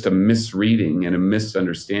 it's just a misreading and a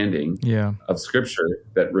misunderstanding of Scripture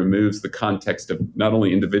that removes the context of not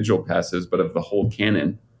only individual passages, but of the whole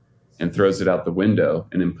canon and throws it out the window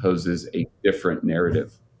and imposes a different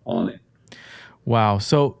narrative on it. Wow.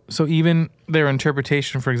 So even their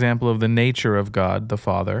interpretation, for example, of the nature of God, the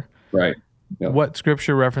Father, right? Yep. What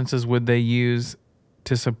Scripture references would they use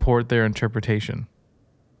to support their interpretation?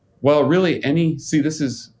 Well, really,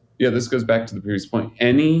 this goes back to the previous point.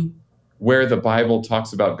 Where the Bible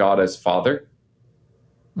talks about God as Father.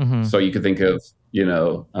 So you could think of,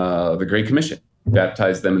 the Great Commission,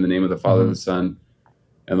 baptize them in the name of the Father, the Son,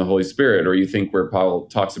 and the Holy Spirit. Or you think where Paul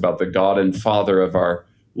talks about the God and Father of our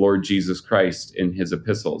Lord Jesus Christ in his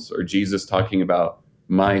epistles, or Jesus talking about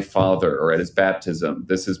my Father, or at his baptism,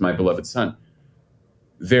 this is my beloved Son.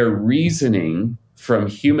 They're reasoning from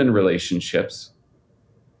human relationships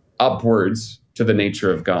upwards to the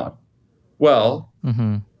nature of God. Well,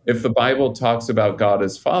 if the Bible talks about God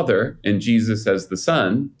as Father and Jesus as the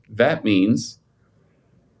Son, that means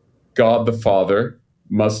God the Father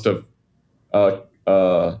must have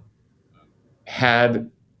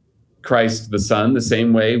had Christ the Son the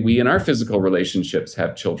same way we in our physical relationships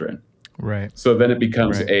have children. Right. So then it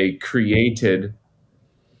becomes a created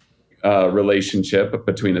relationship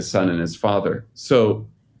between a son and his father. So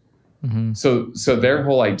So their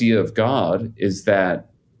whole idea of God is that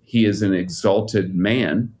he is an exalted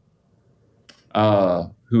man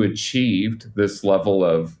who achieved this level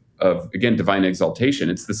of again, divine exaltation.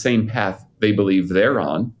 It's the same path they believe they're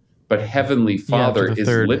on, but Heavenly Father the is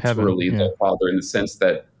third heaven. literally Yeah. their Father in the sense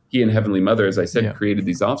that he and Heavenly Mother, as I said, Yeah. created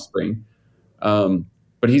these offspring.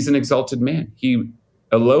 But he's an exalted man.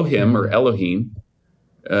 Elohim or Elohim,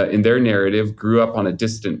 in their narrative, grew up on a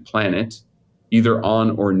distant planet, either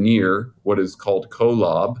on or near what is called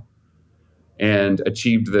Kolob, and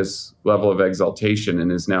achieved this level of exaltation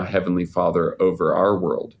and is now Heavenly Father over our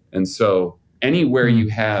world. And so anywhere you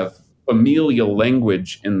have familial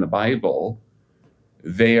language in the Bible,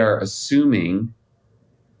 they are assuming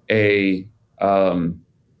a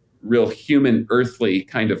real human, earthly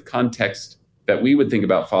kind of context that we would think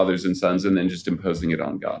about fathers and sons, and then just imposing it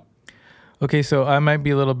on God. Okay, so I might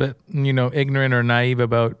be a little bit, ignorant or naive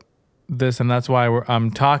about this, and that's why we're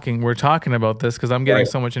talking about this, because I'm getting Right.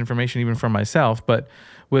 so much information even from myself. But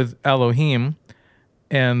with Elohim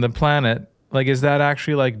and the planet, like, is that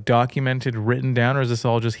actually like documented, written down, or is this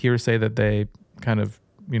all just hearsay that they kind of,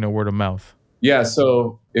 word of mouth? Yeah,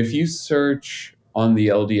 so if you search on the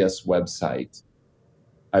LDS website,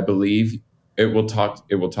 I believe it will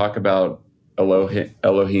talk about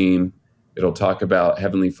Elohim. It'll talk about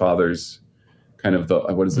Heavenly Father's kind of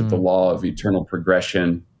the law of eternal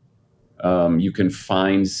progression. You can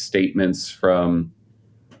find statements from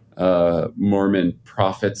Mormon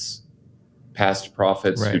prophets, past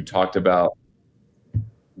prophets, who talked about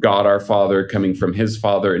God our Father coming from his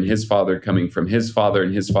Father, and his Father coming from his Father,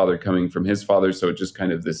 and his Father coming from his Father. So it's just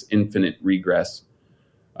kind of this infinite regress.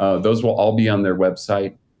 Those will all be on their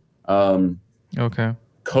website. Okay.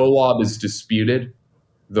 Kolob is disputed,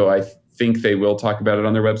 though I think they will talk about it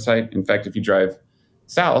on their website. In fact, if you drive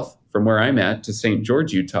south from where I'm at to St.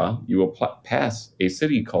 George, Utah, you will pass a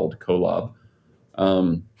city called Kolob.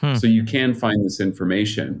 So you can find this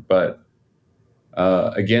information. But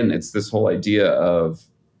again, it's this whole idea of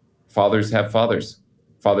fathers have fathers,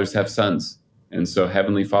 fathers have sons. And so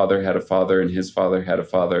Heavenly Father had a father, and his father had a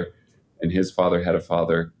father, and his father had a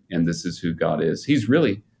father, and this is who God is. He's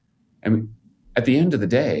really, at the end of the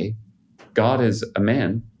day, God is a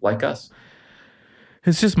man like us.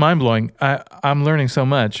 It's just mind-blowing. I'm learning so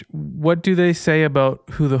much. What do they say about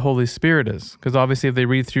who the Holy Spirit is? Because obviously if they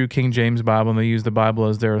read through King James Bible and they use the Bible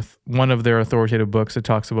as one of their authoritative books, it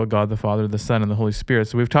talks about God the Father, the Son, and the Holy Spirit.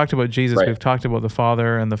 So we've talked about Jesus. Right. We've talked about the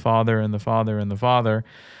Father and the Father and the Father and the Father.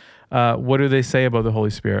 What do they say about the Holy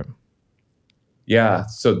Spirit? Yeah,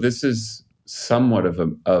 so this is somewhat of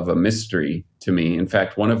a mystery to me. In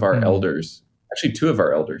fact, one of our elders, actually two of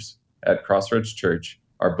our elders at Crossroads Church,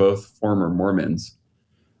 are both former Mormons.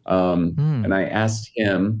 And I asked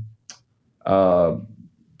him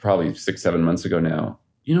probably 6-7 months ago now,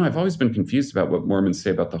 I've always been confused about what Mormons say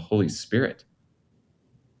about the Holy Spirit.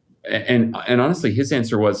 And honestly, his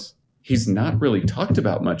answer was, he's not really talked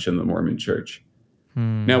about much in the Mormon church.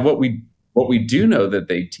 Now, what we do know that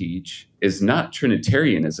they teach is not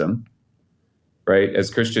Trinitarianism, right?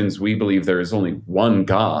 As Christians, we believe there is only one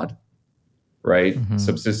God, right?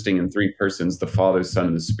 Subsisting in three persons, the Father, Son,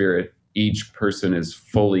 and the Spirit. Each person is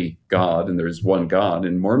fully God, and there's one God.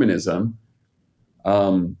 In Mormonism,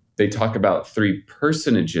 they talk about three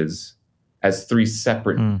personages as three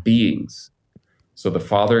separate beings. So the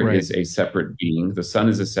Father is a separate being, the Son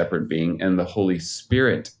is a separate being, and the Holy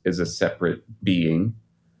Spirit is a separate being.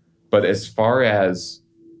 But as far as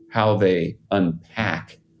how they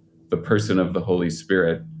unpack the person of the Holy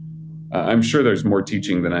Spirit, I'm sure there's more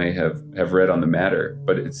teaching than I have read on the matter,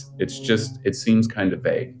 but it seems kind of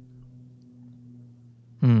vague.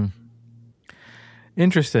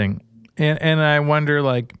 Interesting. And I wonder,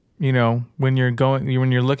 like, when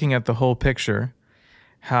you're looking at the whole picture,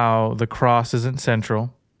 how the cross isn't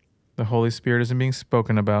central, the Holy Spirit isn't being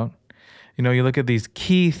spoken about. You look at these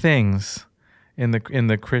key things in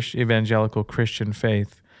the evangelical Christian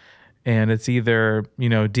faith, and it's either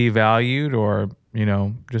devalued or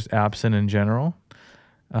just absent in general.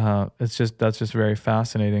 That's just very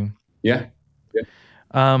fascinating. Yeah.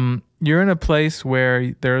 You're in a place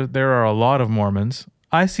where there are a lot of Mormons.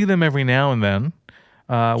 I see them every now and then,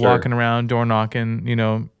 walking around, door knocking,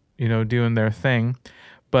 doing their thing.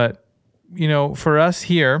 But for us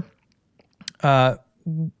here,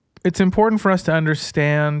 it's important for us to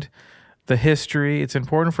understand the history. It's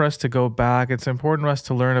important for us to go back. It's important for us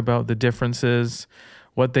to learn about the differences,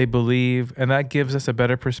 what they believe, and that gives us a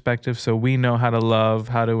better perspective so we know how to love,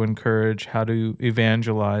 how to encourage, how to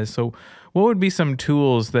evangelize. So what would be some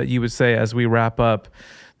tools that you would say as we wrap up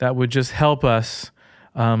that would just help us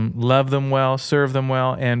love them well, serve them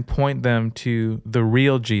well, and point them to the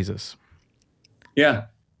real Jesus. Yeah.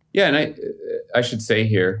 And I should say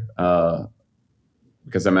here,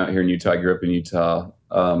 because I'm out here in Utah, I grew up in Utah,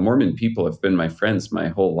 Mormon people have been my friends my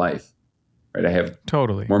whole life, right? I have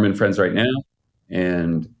Totally. Mormon friends right now.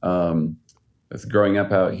 And with growing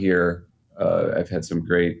up out here, I've had some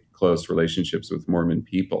great close relationships with Mormon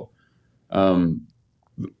people. The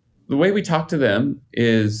way we talk to them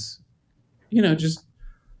is, just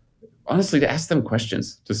honestly to ask them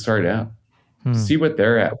questions to start out, see what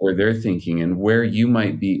they're at, where they're thinking, and where you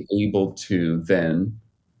might be able to then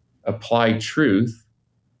apply truth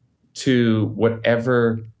to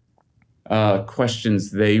whatever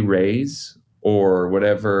questions they raise or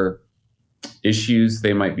whatever issues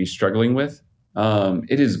they might be struggling with.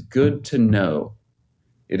 It is good to know.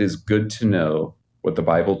 It is good to know what the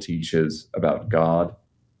Bible teaches about God,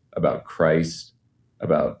 about Christ,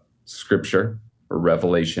 about Scripture or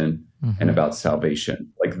revelation, and about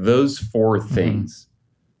salvation. Like those four things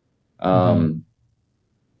are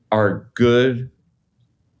good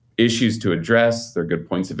issues to address. They're good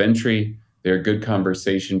points of entry. They're good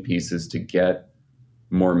conversation pieces to get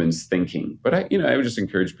Mormons thinking. But I would just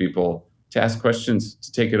encourage people to ask questions,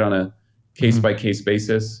 to take it on a case-by-case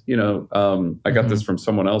basis. I got this from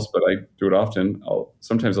someone else, but I do it often.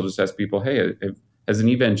 Sometimes I'll just ask people, hey, as an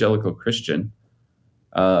evangelical Christian,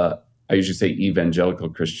 I usually say evangelical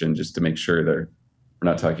Christian just to make sure we're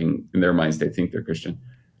not talking, in their minds, they think they're Christian,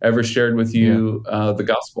 ever shared with you the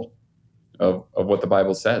gospel of what the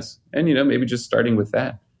Bible says? And, maybe just starting with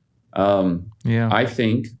that. I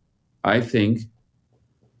think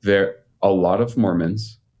a lot of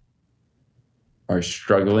Mormons are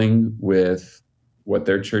struggling with what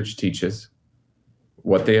their church teaches,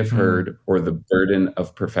 what they have heard, or the burden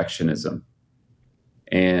of perfectionism.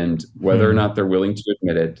 And whether or not they're willing to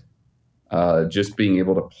admit it, just being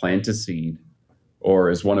able to plant a seed, or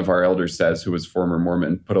as one of our elders says, who was former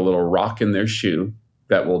Mormon, put a little rock in their shoe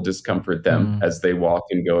that will discomfort them as they walk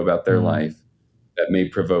and go about their life, that may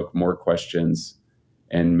provoke more questions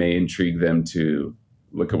and may intrigue them to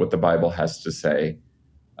look at what the Bible has to say,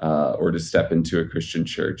 or to step into a Christian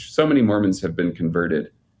church. So many Mormons have been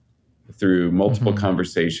converted through multiple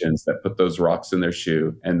conversations that put those rocks in their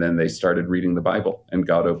shoe, and then they started reading the Bible, and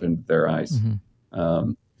God opened their eyes.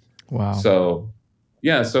 Wow. So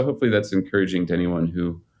hopefully that's encouraging to anyone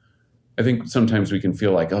who, I think sometimes we can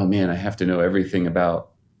feel like, oh man, I have to know everything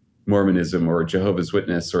about Mormonism or Jehovah's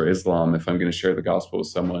Witness or Islam if I'm going to share the gospel with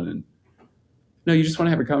someone. And no, you just want to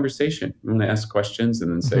have a conversation. You want to ask questions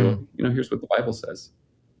and then say, well, here's what the Bible says.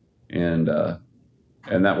 And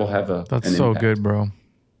that will have That's an so impact. good, bro.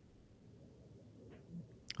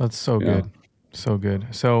 That's so good. So good.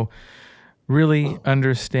 So really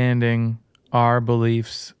understanding our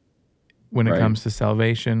beliefs when it comes to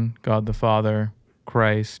salvation, God the Father,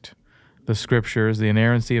 Christ, the Scriptures, the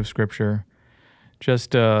inerrancy of Scripture,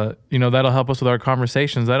 just, that'll help us with our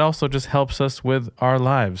conversations. That also just helps us with our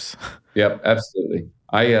lives. Yep, absolutely.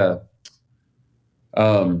 The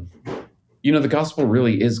gospel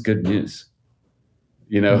really is good news.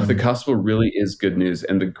 The gospel really is good news,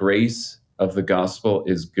 and the grace of the gospel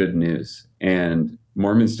is good news. And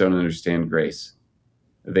Mormons don't understand grace.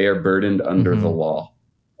 They are burdened under the law.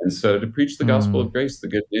 And so to preach the gospel of grace, the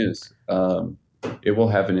good news, it will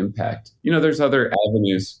have an impact. There's other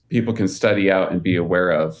avenues people can study out and be aware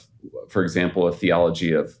of. For example, a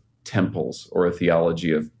theology of temples or a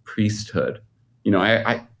theology of priesthood.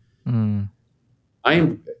 I am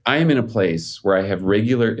in a place where I have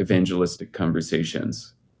regular evangelistic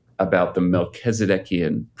conversations about the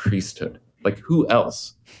Melchizedekian priesthood. Like, who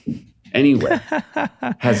else anywhere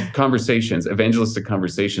has evangelistic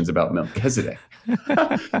conversations about Melchizedek?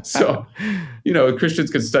 So, Christians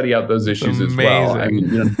could study out those issues as well. I mean,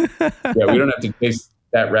 we don't have to chase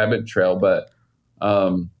that rabbit trail, but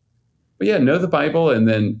know the Bible and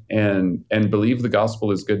then and believe the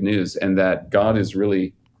gospel is good news, and that God is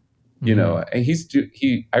really, I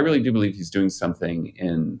really do believe he's doing something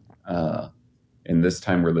in this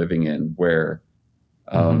time we're living in, where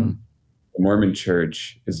the Mormon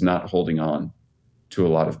Church is not holding on to a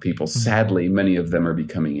lot of people. Sadly, many of them are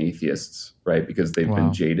becoming atheists, right? Because they've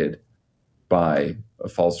been jaded by a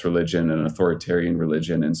false religion, an authoritarian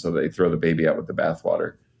religion, and so they throw the baby out with the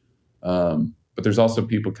bathwater. But there's also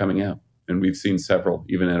people coming out, and we've seen several,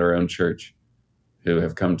 even at our own church, who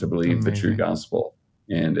have come to believe the true gospel,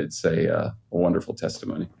 and it's a wonderful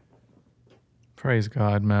testimony. Praise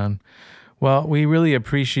God, man. Well, we really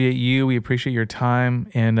appreciate you. We appreciate your time,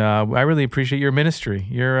 and I really appreciate your ministry.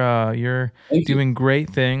 You're doing great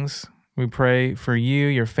things. We pray for you,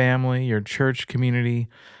 your family, your church community.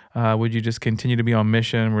 Would you just continue to be on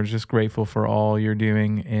mission? We're just grateful for all you're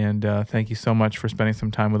doing. And thank you so much for spending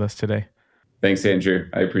some time with us today. Thanks, Andrew.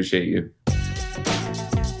 I appreciate you.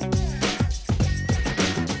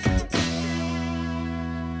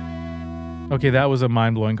 Okay, that was a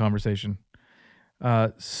mind-blowing conversation.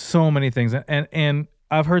 So many things. And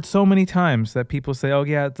I've heard so many times that people say, oh,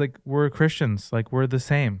 yeah, it's like we're Christians. Like we're the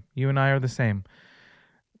same. You and I are the same.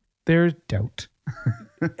 There's Doubt.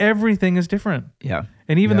 everything is different. Yeah.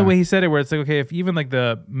 And even the Yeah. way he said it, where it's like, okay, if even like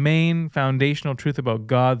the main foundational truth about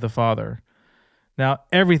God the Father, now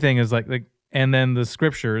everything is like, and then the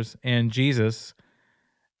scriptures and Jesus,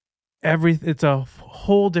 it's a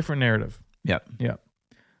whole different narrative. Yeah. Yeah.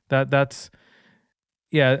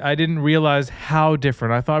 I didn't realize how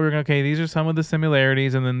different. I thought we were going, okay, these are some of the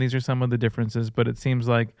similarities and then these are some of the differences, but it seems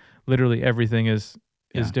like literally everything is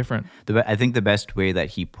different. I think the best way that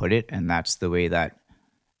he put it, and that's the way that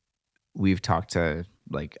we've talked to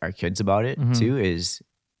like our kids about it too, is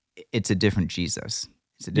it's a different Jesus.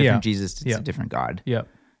 It's a different Jesus. It's a different God. Yeah,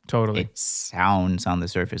 totally. It sounds on the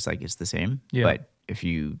surface like it's the same, but if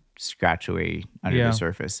you scratch away under the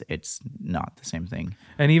surface, it's not the same thing.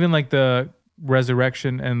 And even like the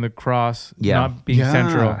resurrection and the cross not being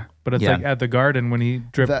central, but it's like at the garden when he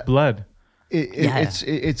dripped blood.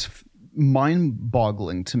 It's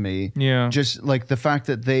mind-boggling to me. Yeah. Just like the fact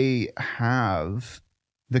that they have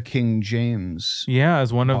the King James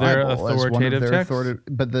as one of their Bible authoritative texts.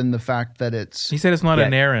 But then the fact that it's... He said it's not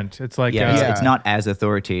inerrant. It's like... it's not as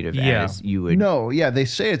authoritative as you would... No, they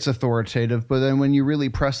say it's authoritative, but then when you really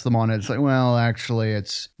press them on it, it's like, well, actually,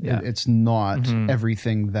 it's not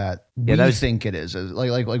everything that we think it is.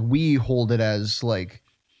 Like we hold it as like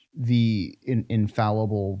the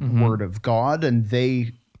infallible word of God, and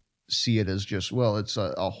they see it as just, well, it's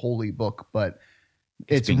a holy book, but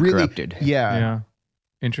it's been really corrupted. Yeah.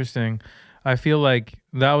 Interesting. I feel like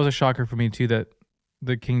that was a shocker for me too, that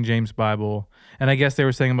the King James Bible, and I guess they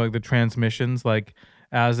were saying about like the transmissions, like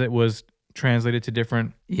as it was translated to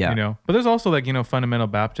different, but there's also like, fundamental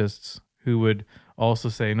Baptists who would also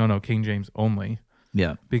say, no, King James only.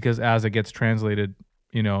 Yeah. Because as it gets translated,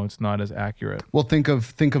 it's not as accurate. Well, think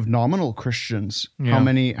of nominal Christians. Yeah.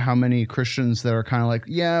 How many Christians that are kind of like,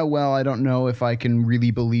 yeah, well, I don't know if I can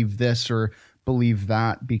really believe this or believe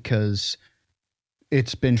that because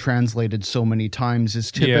it's been translated so many times.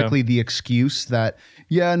 Is typically the excuse that,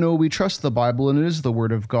 we trust the Bible and it is the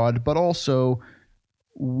word of God, but also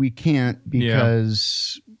we can't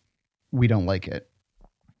because we don't like it.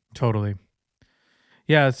 Totally.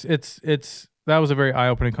 Yeah, it's that was a very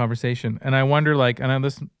eye-opening conversation. And I wonder, like, and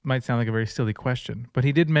this might sound like a very silly question, but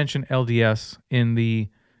he did mention LDS in the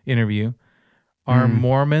interview. Are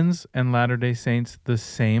Mormons and Latter-day Saints the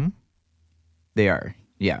same? They are.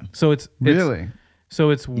 Yeah. So it's really?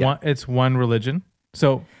 It's one religion.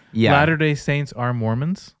 So Latter-day Saints are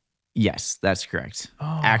Mormons? Yes, that's correct.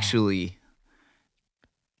 Oh. Actually,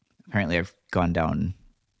 apparently I've gone down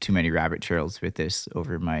too many rabbit trails with this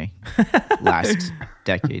over my last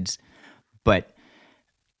decades. But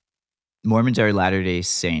Mormons are Latter-day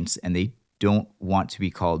Saints, and they don't want to be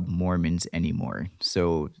called Mormons anymore.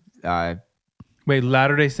 So, wait,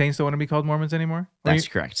 Latter-day Saints don't want to be called Mormons anymore? That's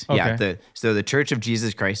correct. Okay. Yeah. So the Church of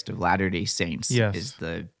Jesus Christ of Latter-day Saints Yes. is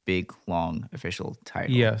the big, long official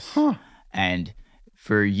title. Yes. Huh. And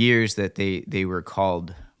for years that they were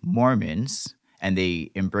called Mormons, and they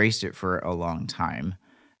embraced it for a long time.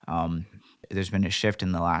 There's been a shift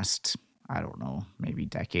in the last, I don't know, maybe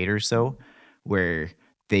decade or so, where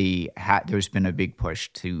there's been a big push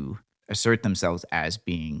to assert themselves as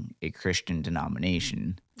being a Christian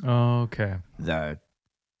denomination. Oh, okay. The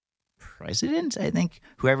president, I think,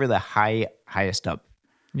 whoever the highest up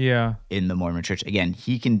in the Mormon church, again,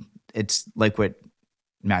 it's like what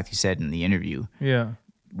Matthew said in the interview. Yeah.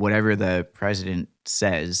 Whatever the president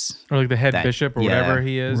says, or like the head bishop or whatever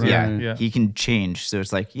he is. Right. He can change. So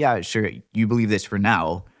it's like, sure, you believe this for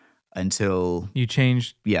now until you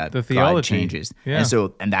change the theology. God changes. Yeah.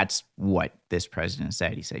 And that's what this president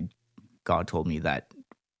said. He said, God told me that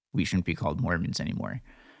we shouldn't be called Mormons anymore.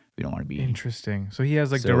 We don't want to be. Interesting. So he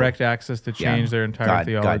has like direct access to change their entire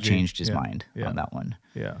theology. God changed his mind on that one.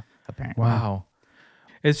 Yeah. Apparently. Wow.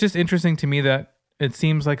 It's just interesting to me that it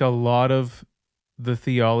seems like a lot of the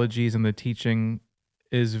theologies and the teaching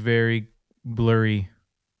is very blurry.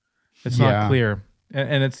 It's not clear.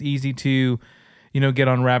 And it's easy to, get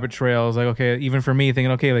on rabbit trails. Like, okay, even for me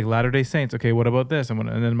thinking, okay, like Latter-day Saints. Okay, what about this? And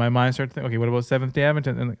then my mind starts thinking, okay, what about Seventh-day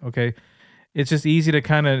Adventist? And okay, it's just easy to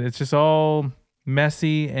it's just all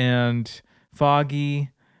messy and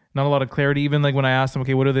foggy. Not a lot of clarity. Even like when I ask them,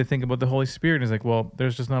 okay, what do they think about the Holy Spirit? And it's like, well,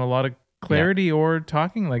 there's just not a lot of clarity or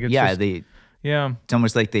talking. Like it's Yeah. It's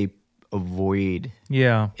almost like they avoid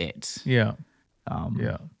Yeah. it. Yeah. Um,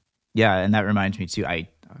 Yeah. Yeah, and that reminds me too. I'll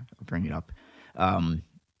bring it up.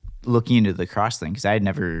 Looking into the cross thing, because I had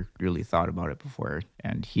never really thought about it before,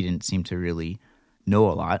 and he didn't seem to really know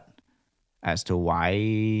a lot as to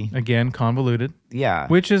why. Again, convoluted. Yeah,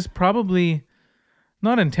 Which is probably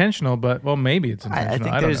not intentional, but well, maybe it's intentional. I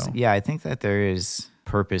think I don't there's know. I think that there is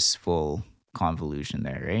purposeful convolution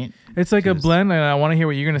there, right? It's like a blend, and I want to hear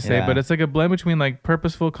what you're going to say, Yeah. but it's like a blend between like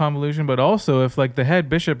purposeful convolution, but also if like the head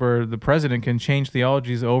bishop or the president can change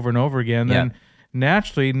theologies over and over again, then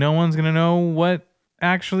naturally no one's going to know what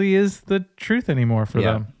actually is the truth anymore for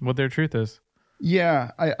them, what their truth is. Yeah,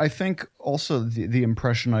 I think also the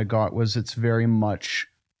impression I got was it's very much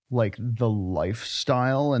like the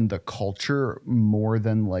lifestyle and the culture more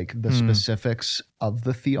than like the specifics of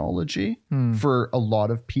the theology for a lot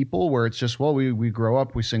of people, where it's just, well, we grow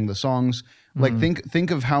up, we sing the songs. Like think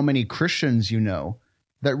of how many Christians you know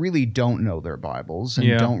that really don't know their Bibles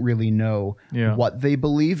and don't really know what they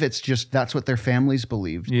believe. It's just that's what their families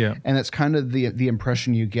believed. Yeah. And it's kind of the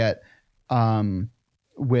impression you get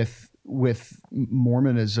with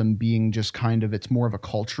Mormonism being just kind of, it's more of a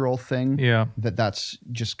cultural thing. Yeah. That's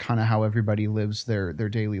just kind of how everybody lives their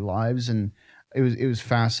daily lives. And it was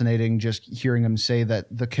fascinating just hearing him say that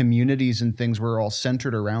the communities and things were all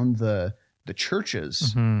centered around the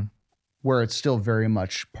churches, where it's still very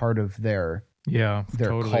much part of their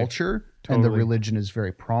culture, and the religion is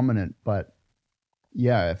very prominent. But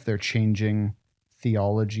yeah, if they're changing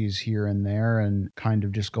theologies here and there and kind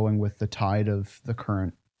of just going with the tide of the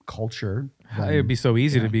current culture, it would be so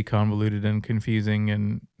easy to be convoluted and confusing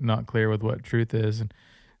and not clear with what truth is. And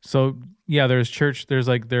so there's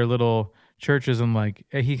like their little churches, and like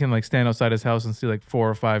he can like stand outside his house and see like 4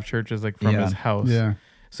 or 5 churches like from his house. Yeah.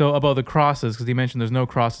 So about the crosses, because he mentioned there's no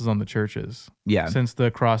crosses on the churches. Yeah. Since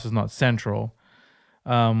the cross is not central.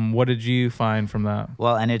 What did you find from that?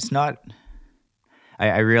 Well, and it's not,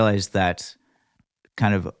 I realized that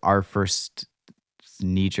kind of our first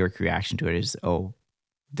knee-jerk reaction to it is,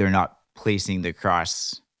 they're not placing the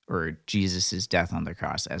cross or Jesus's death on the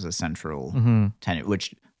cross as a central tenet,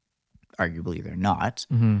 which arguably they're not.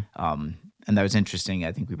 And that was interesting.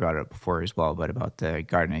 I think we brought it up before as well, but about the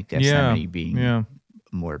Garden of Gethsemane being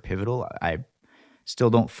more pivotal. I still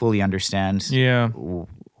don't fully understand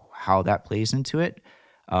how that plays into it.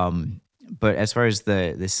 But as far as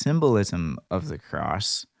the symbolism of the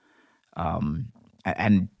cross,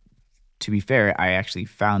 and to be fair, I actually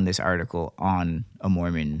found this article on a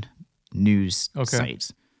Mormon news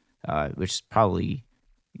site, which is probably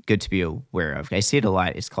good to be aware of. I see it a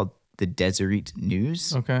lot. It's called the Deseret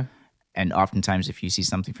News. Okay. And oftentimes if you see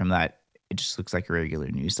something from that, it just looks like a regular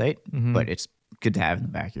news site, but it's good to have in the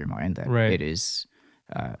back of your mind that it is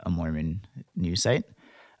a Mormon news site.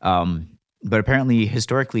 But apparently,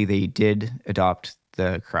 historically, they did adopt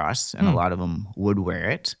the cross, and a lot of them would wear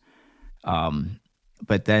it.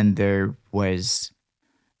 But then there was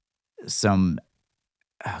some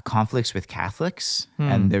conflicts with Catholics,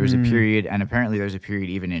 and there was a period, and apparently there's a period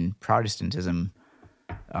even in Protestantism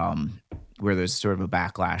where there's sort of a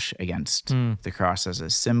backlash against the cross as a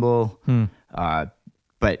symbol,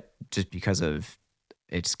 but just because of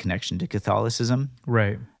its connection to Catholicism.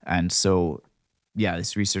 Right. And so,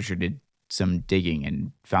 this researcher did some digging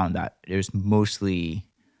and found that it was mostly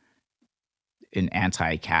an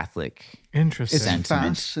anti-Catholic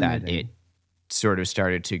sentiment that it sort of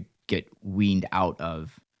started to get weaned out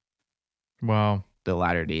of the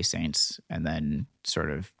Latter-day Saints, and then sort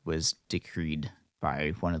of was decreed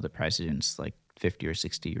by one of the presidents like 50 or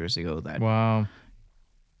 60 years ago that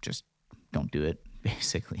just don't do it,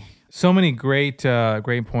 basically. So many great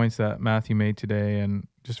points that Matthew made today, and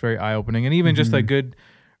just very eye-opening, and even just a good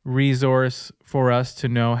resource for us to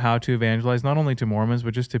know how to evangelize, not only to Mormons,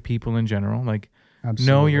 but just to people in general. Like,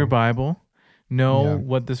 know your Bible, know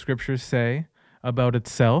what the scriptures say about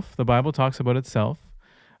itself. The Bible talks about itself.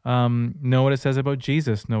 Know what it says about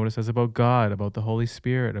Jesus, know what it says about God, about the Holy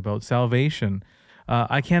Spirit, about salvation.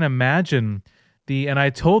 I can't imagine and I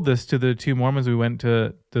told this to the 2 Mormons we went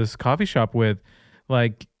to this coffee shop with,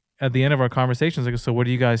 like at the end of our conversations, like, so what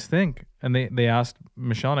do you guys think? And they asked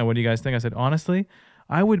Michelle and I, what do you guys think? I said, honestly,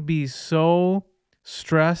 I would be so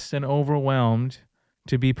stressed and overwhelmed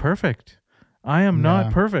to be perfect. I am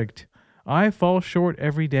not perfect. I fall short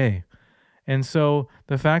every day. And so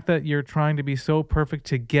the fact that you're trying to be so perfect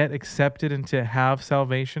to get accepted and to have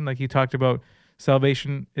salvation, like you talked about,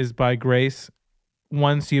 salvation is by grace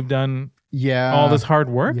once you've done all this hard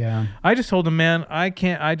work. Yeah. I just told him, man, I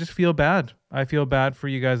just feel bad. I feel bad for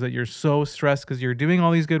you guys that you're so stressed because you're doing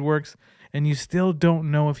all these good works and you still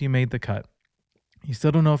don't know if you made the cut. You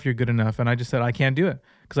still don't know if you're good enough. And I just said, I can't do it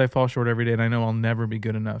because I fall short every day and I know I'll never be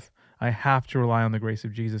good enough. I have to rely on the grace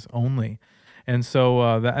of Jesus only. And so,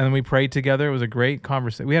 and we prayed together. It was a great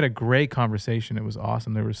conversation. We had a great conversation. It was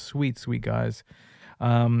awesome. They were sweet, sweet guys.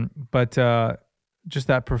 But just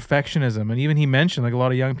that perfectionism. And even he mentioned like a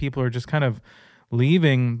lot of young people are just kind of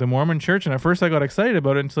leaving the Mormon church. And at first I got excited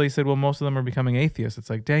about it until he said, well, most of them are becoming atheists.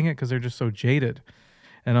 It's like, dang it, because they're just so jaded.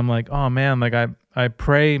 And I'm like, oh man, like I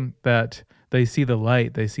pray that they see the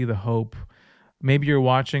light, they see the hope. Maybe you're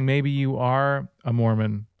watching, maybe you are a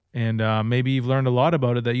Mormon, and maybe you've learned a lot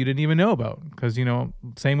about it that you didn't even know about. Because, you know,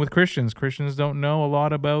 same with Christians. Christians don't know a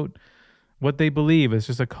lot about what they believe. It's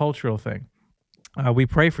just a cultural thing. We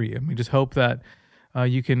pray for you. We just hope that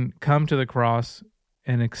you can come to the cross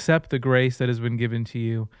and accept the grace that has been given to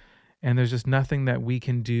you. And there's just nothing that we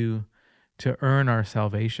can do to earn our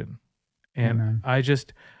salvation. And Amen.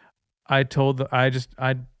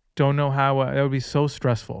 I don't know how it would be so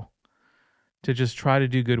stressful to just try to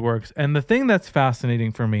do good works. And the thing that's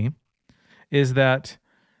fascinating for me is that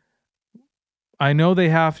I know they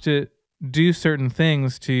have to do certain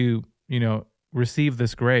things to, you know, receive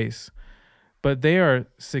this grace, but they are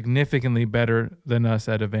significantly better than us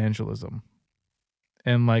at evangelism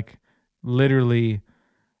and like literally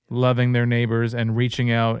loving their neighbors and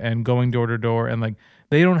reaching out and going door to door. And like,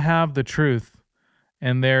 they don't have the truth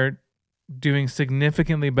and they're doing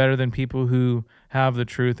significantly better than people who have the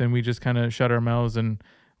truth, and we just kind of shut our mouths and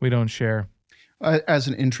we don't share. As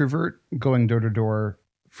an introvert, going door to door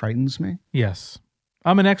frightens me. Yes.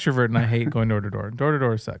 I'm an extrovert and I hate going door to door. Door to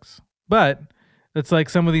door sucks. But it's like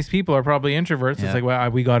some of these people are probably introverts. Yeah. It's like, well,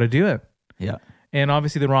 we got to do it. Yeah. And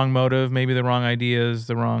obviously the wrong motive, maybe the wrong ideas,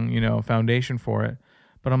 the wrong, you know, foundation for it.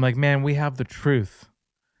 But I'm like, man, we have the truth.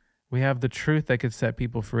 We have the truth that could set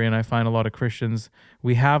people free. And I find a lot of Christians,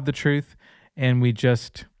 we have the truth and we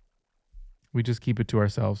just keep it to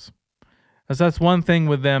ourselves. That's one thing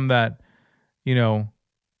with them that, you know,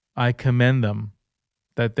 I commend them,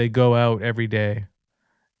 that they go out every day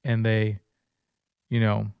and they, you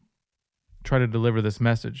know, try to deliver this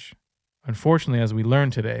message. Unfortunately, as we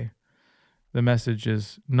learned today, the message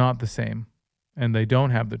is not the same and they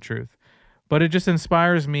don't have the truth. But it just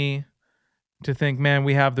inspires me to think, man,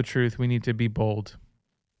 we have the truth. We need to be bold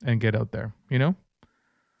and get out there, you know?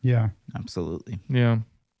 Yeah. Absolutely. Yeah.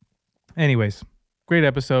 Anyways, great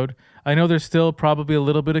episode. I know there's still probably a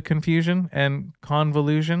little bit of confusion and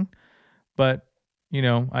convolution, but, you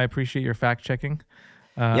know, I appreciate your fact checking.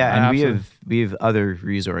 Yeah, and we have other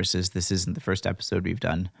resources. This isn't the first episode we've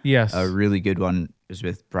done. Yes. A really good one is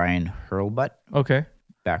with Brian Hurlbutt, Okay.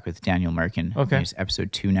 back with Daniel Markin. Okay. It's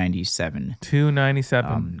episode 297.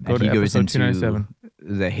 297. Go And to he goes episode into 297.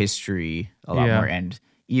 the history a lot Yeah. more and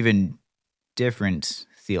even different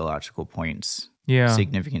theological points, Yeah.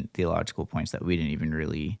 significant theological points that we didn't even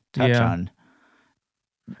really touch Yeah. on.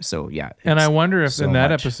 So, yeah. And I it's wonder if so in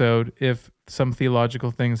that much. episode, if some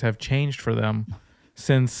theological things have changed for them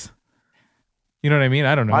since, you know what I mean?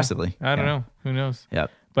 I don't know. Possibly. I don't Yeah. know. Who knows? Yep.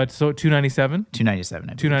 But so 297? 297.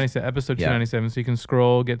 I believe. 297, episode Yeah. 297. So you can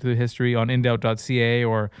scroll, get to the history on indoubt.ca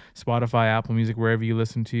or Spotify, Apple Music, wherever you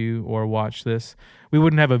listen to or watch this. We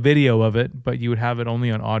wouldn't have a video of it, but you would have it only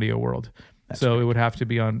on Audio World. So it would have to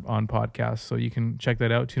be on podcast. So you can check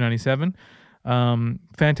that out, 297.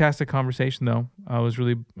 Fantastic conversation, though.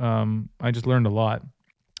 I just learned a lot.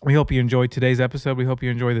 We hope you enjoyed today's episode. We hope you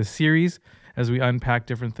enjoy the series as we unpack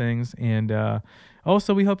different things. And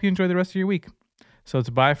also, we hope you enjoy the rest of your week. So it's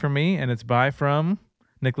bye from me, and it's bye from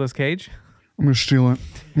Nicolas Cage. I'm going to steal it.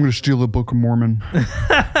 I'm going to steal the Book of Mormon.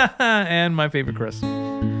 And my favorite Chris.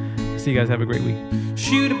 See you guys. Have a great week.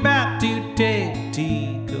 Shoot about to dead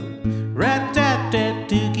go. Rat tat tat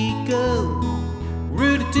dookie go.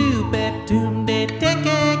 Rudy to bed doom de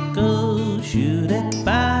take go. Shoot it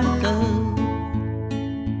by go.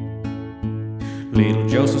 Little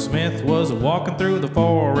Joseph Smith was walking through the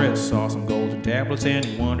forest, saw some golden tablets and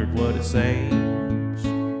he wondered what it says.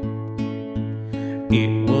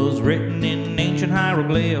 It was written in ancient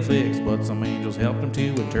hieroglyphics, but some angels helped him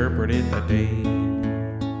to interpret it that day.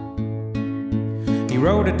 He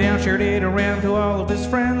wrote it down, shared it around to all of his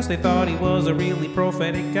friends. They thought he was a really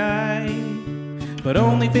prophetic guy. But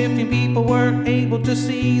only 15 people were able to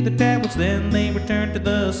see the tablets, then they returned to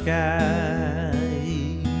the sky.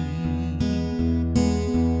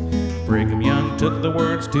 Brigham Young took the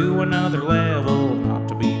words to another level, not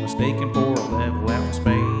to be mistaken for a level out in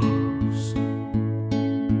space.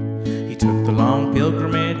 He took the long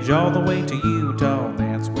pilgrimage all the way to Utah, and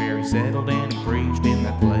that's where he settled and he preached in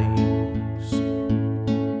that place.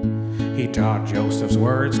 He taught Joseph's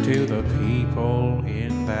words to the people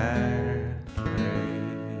in that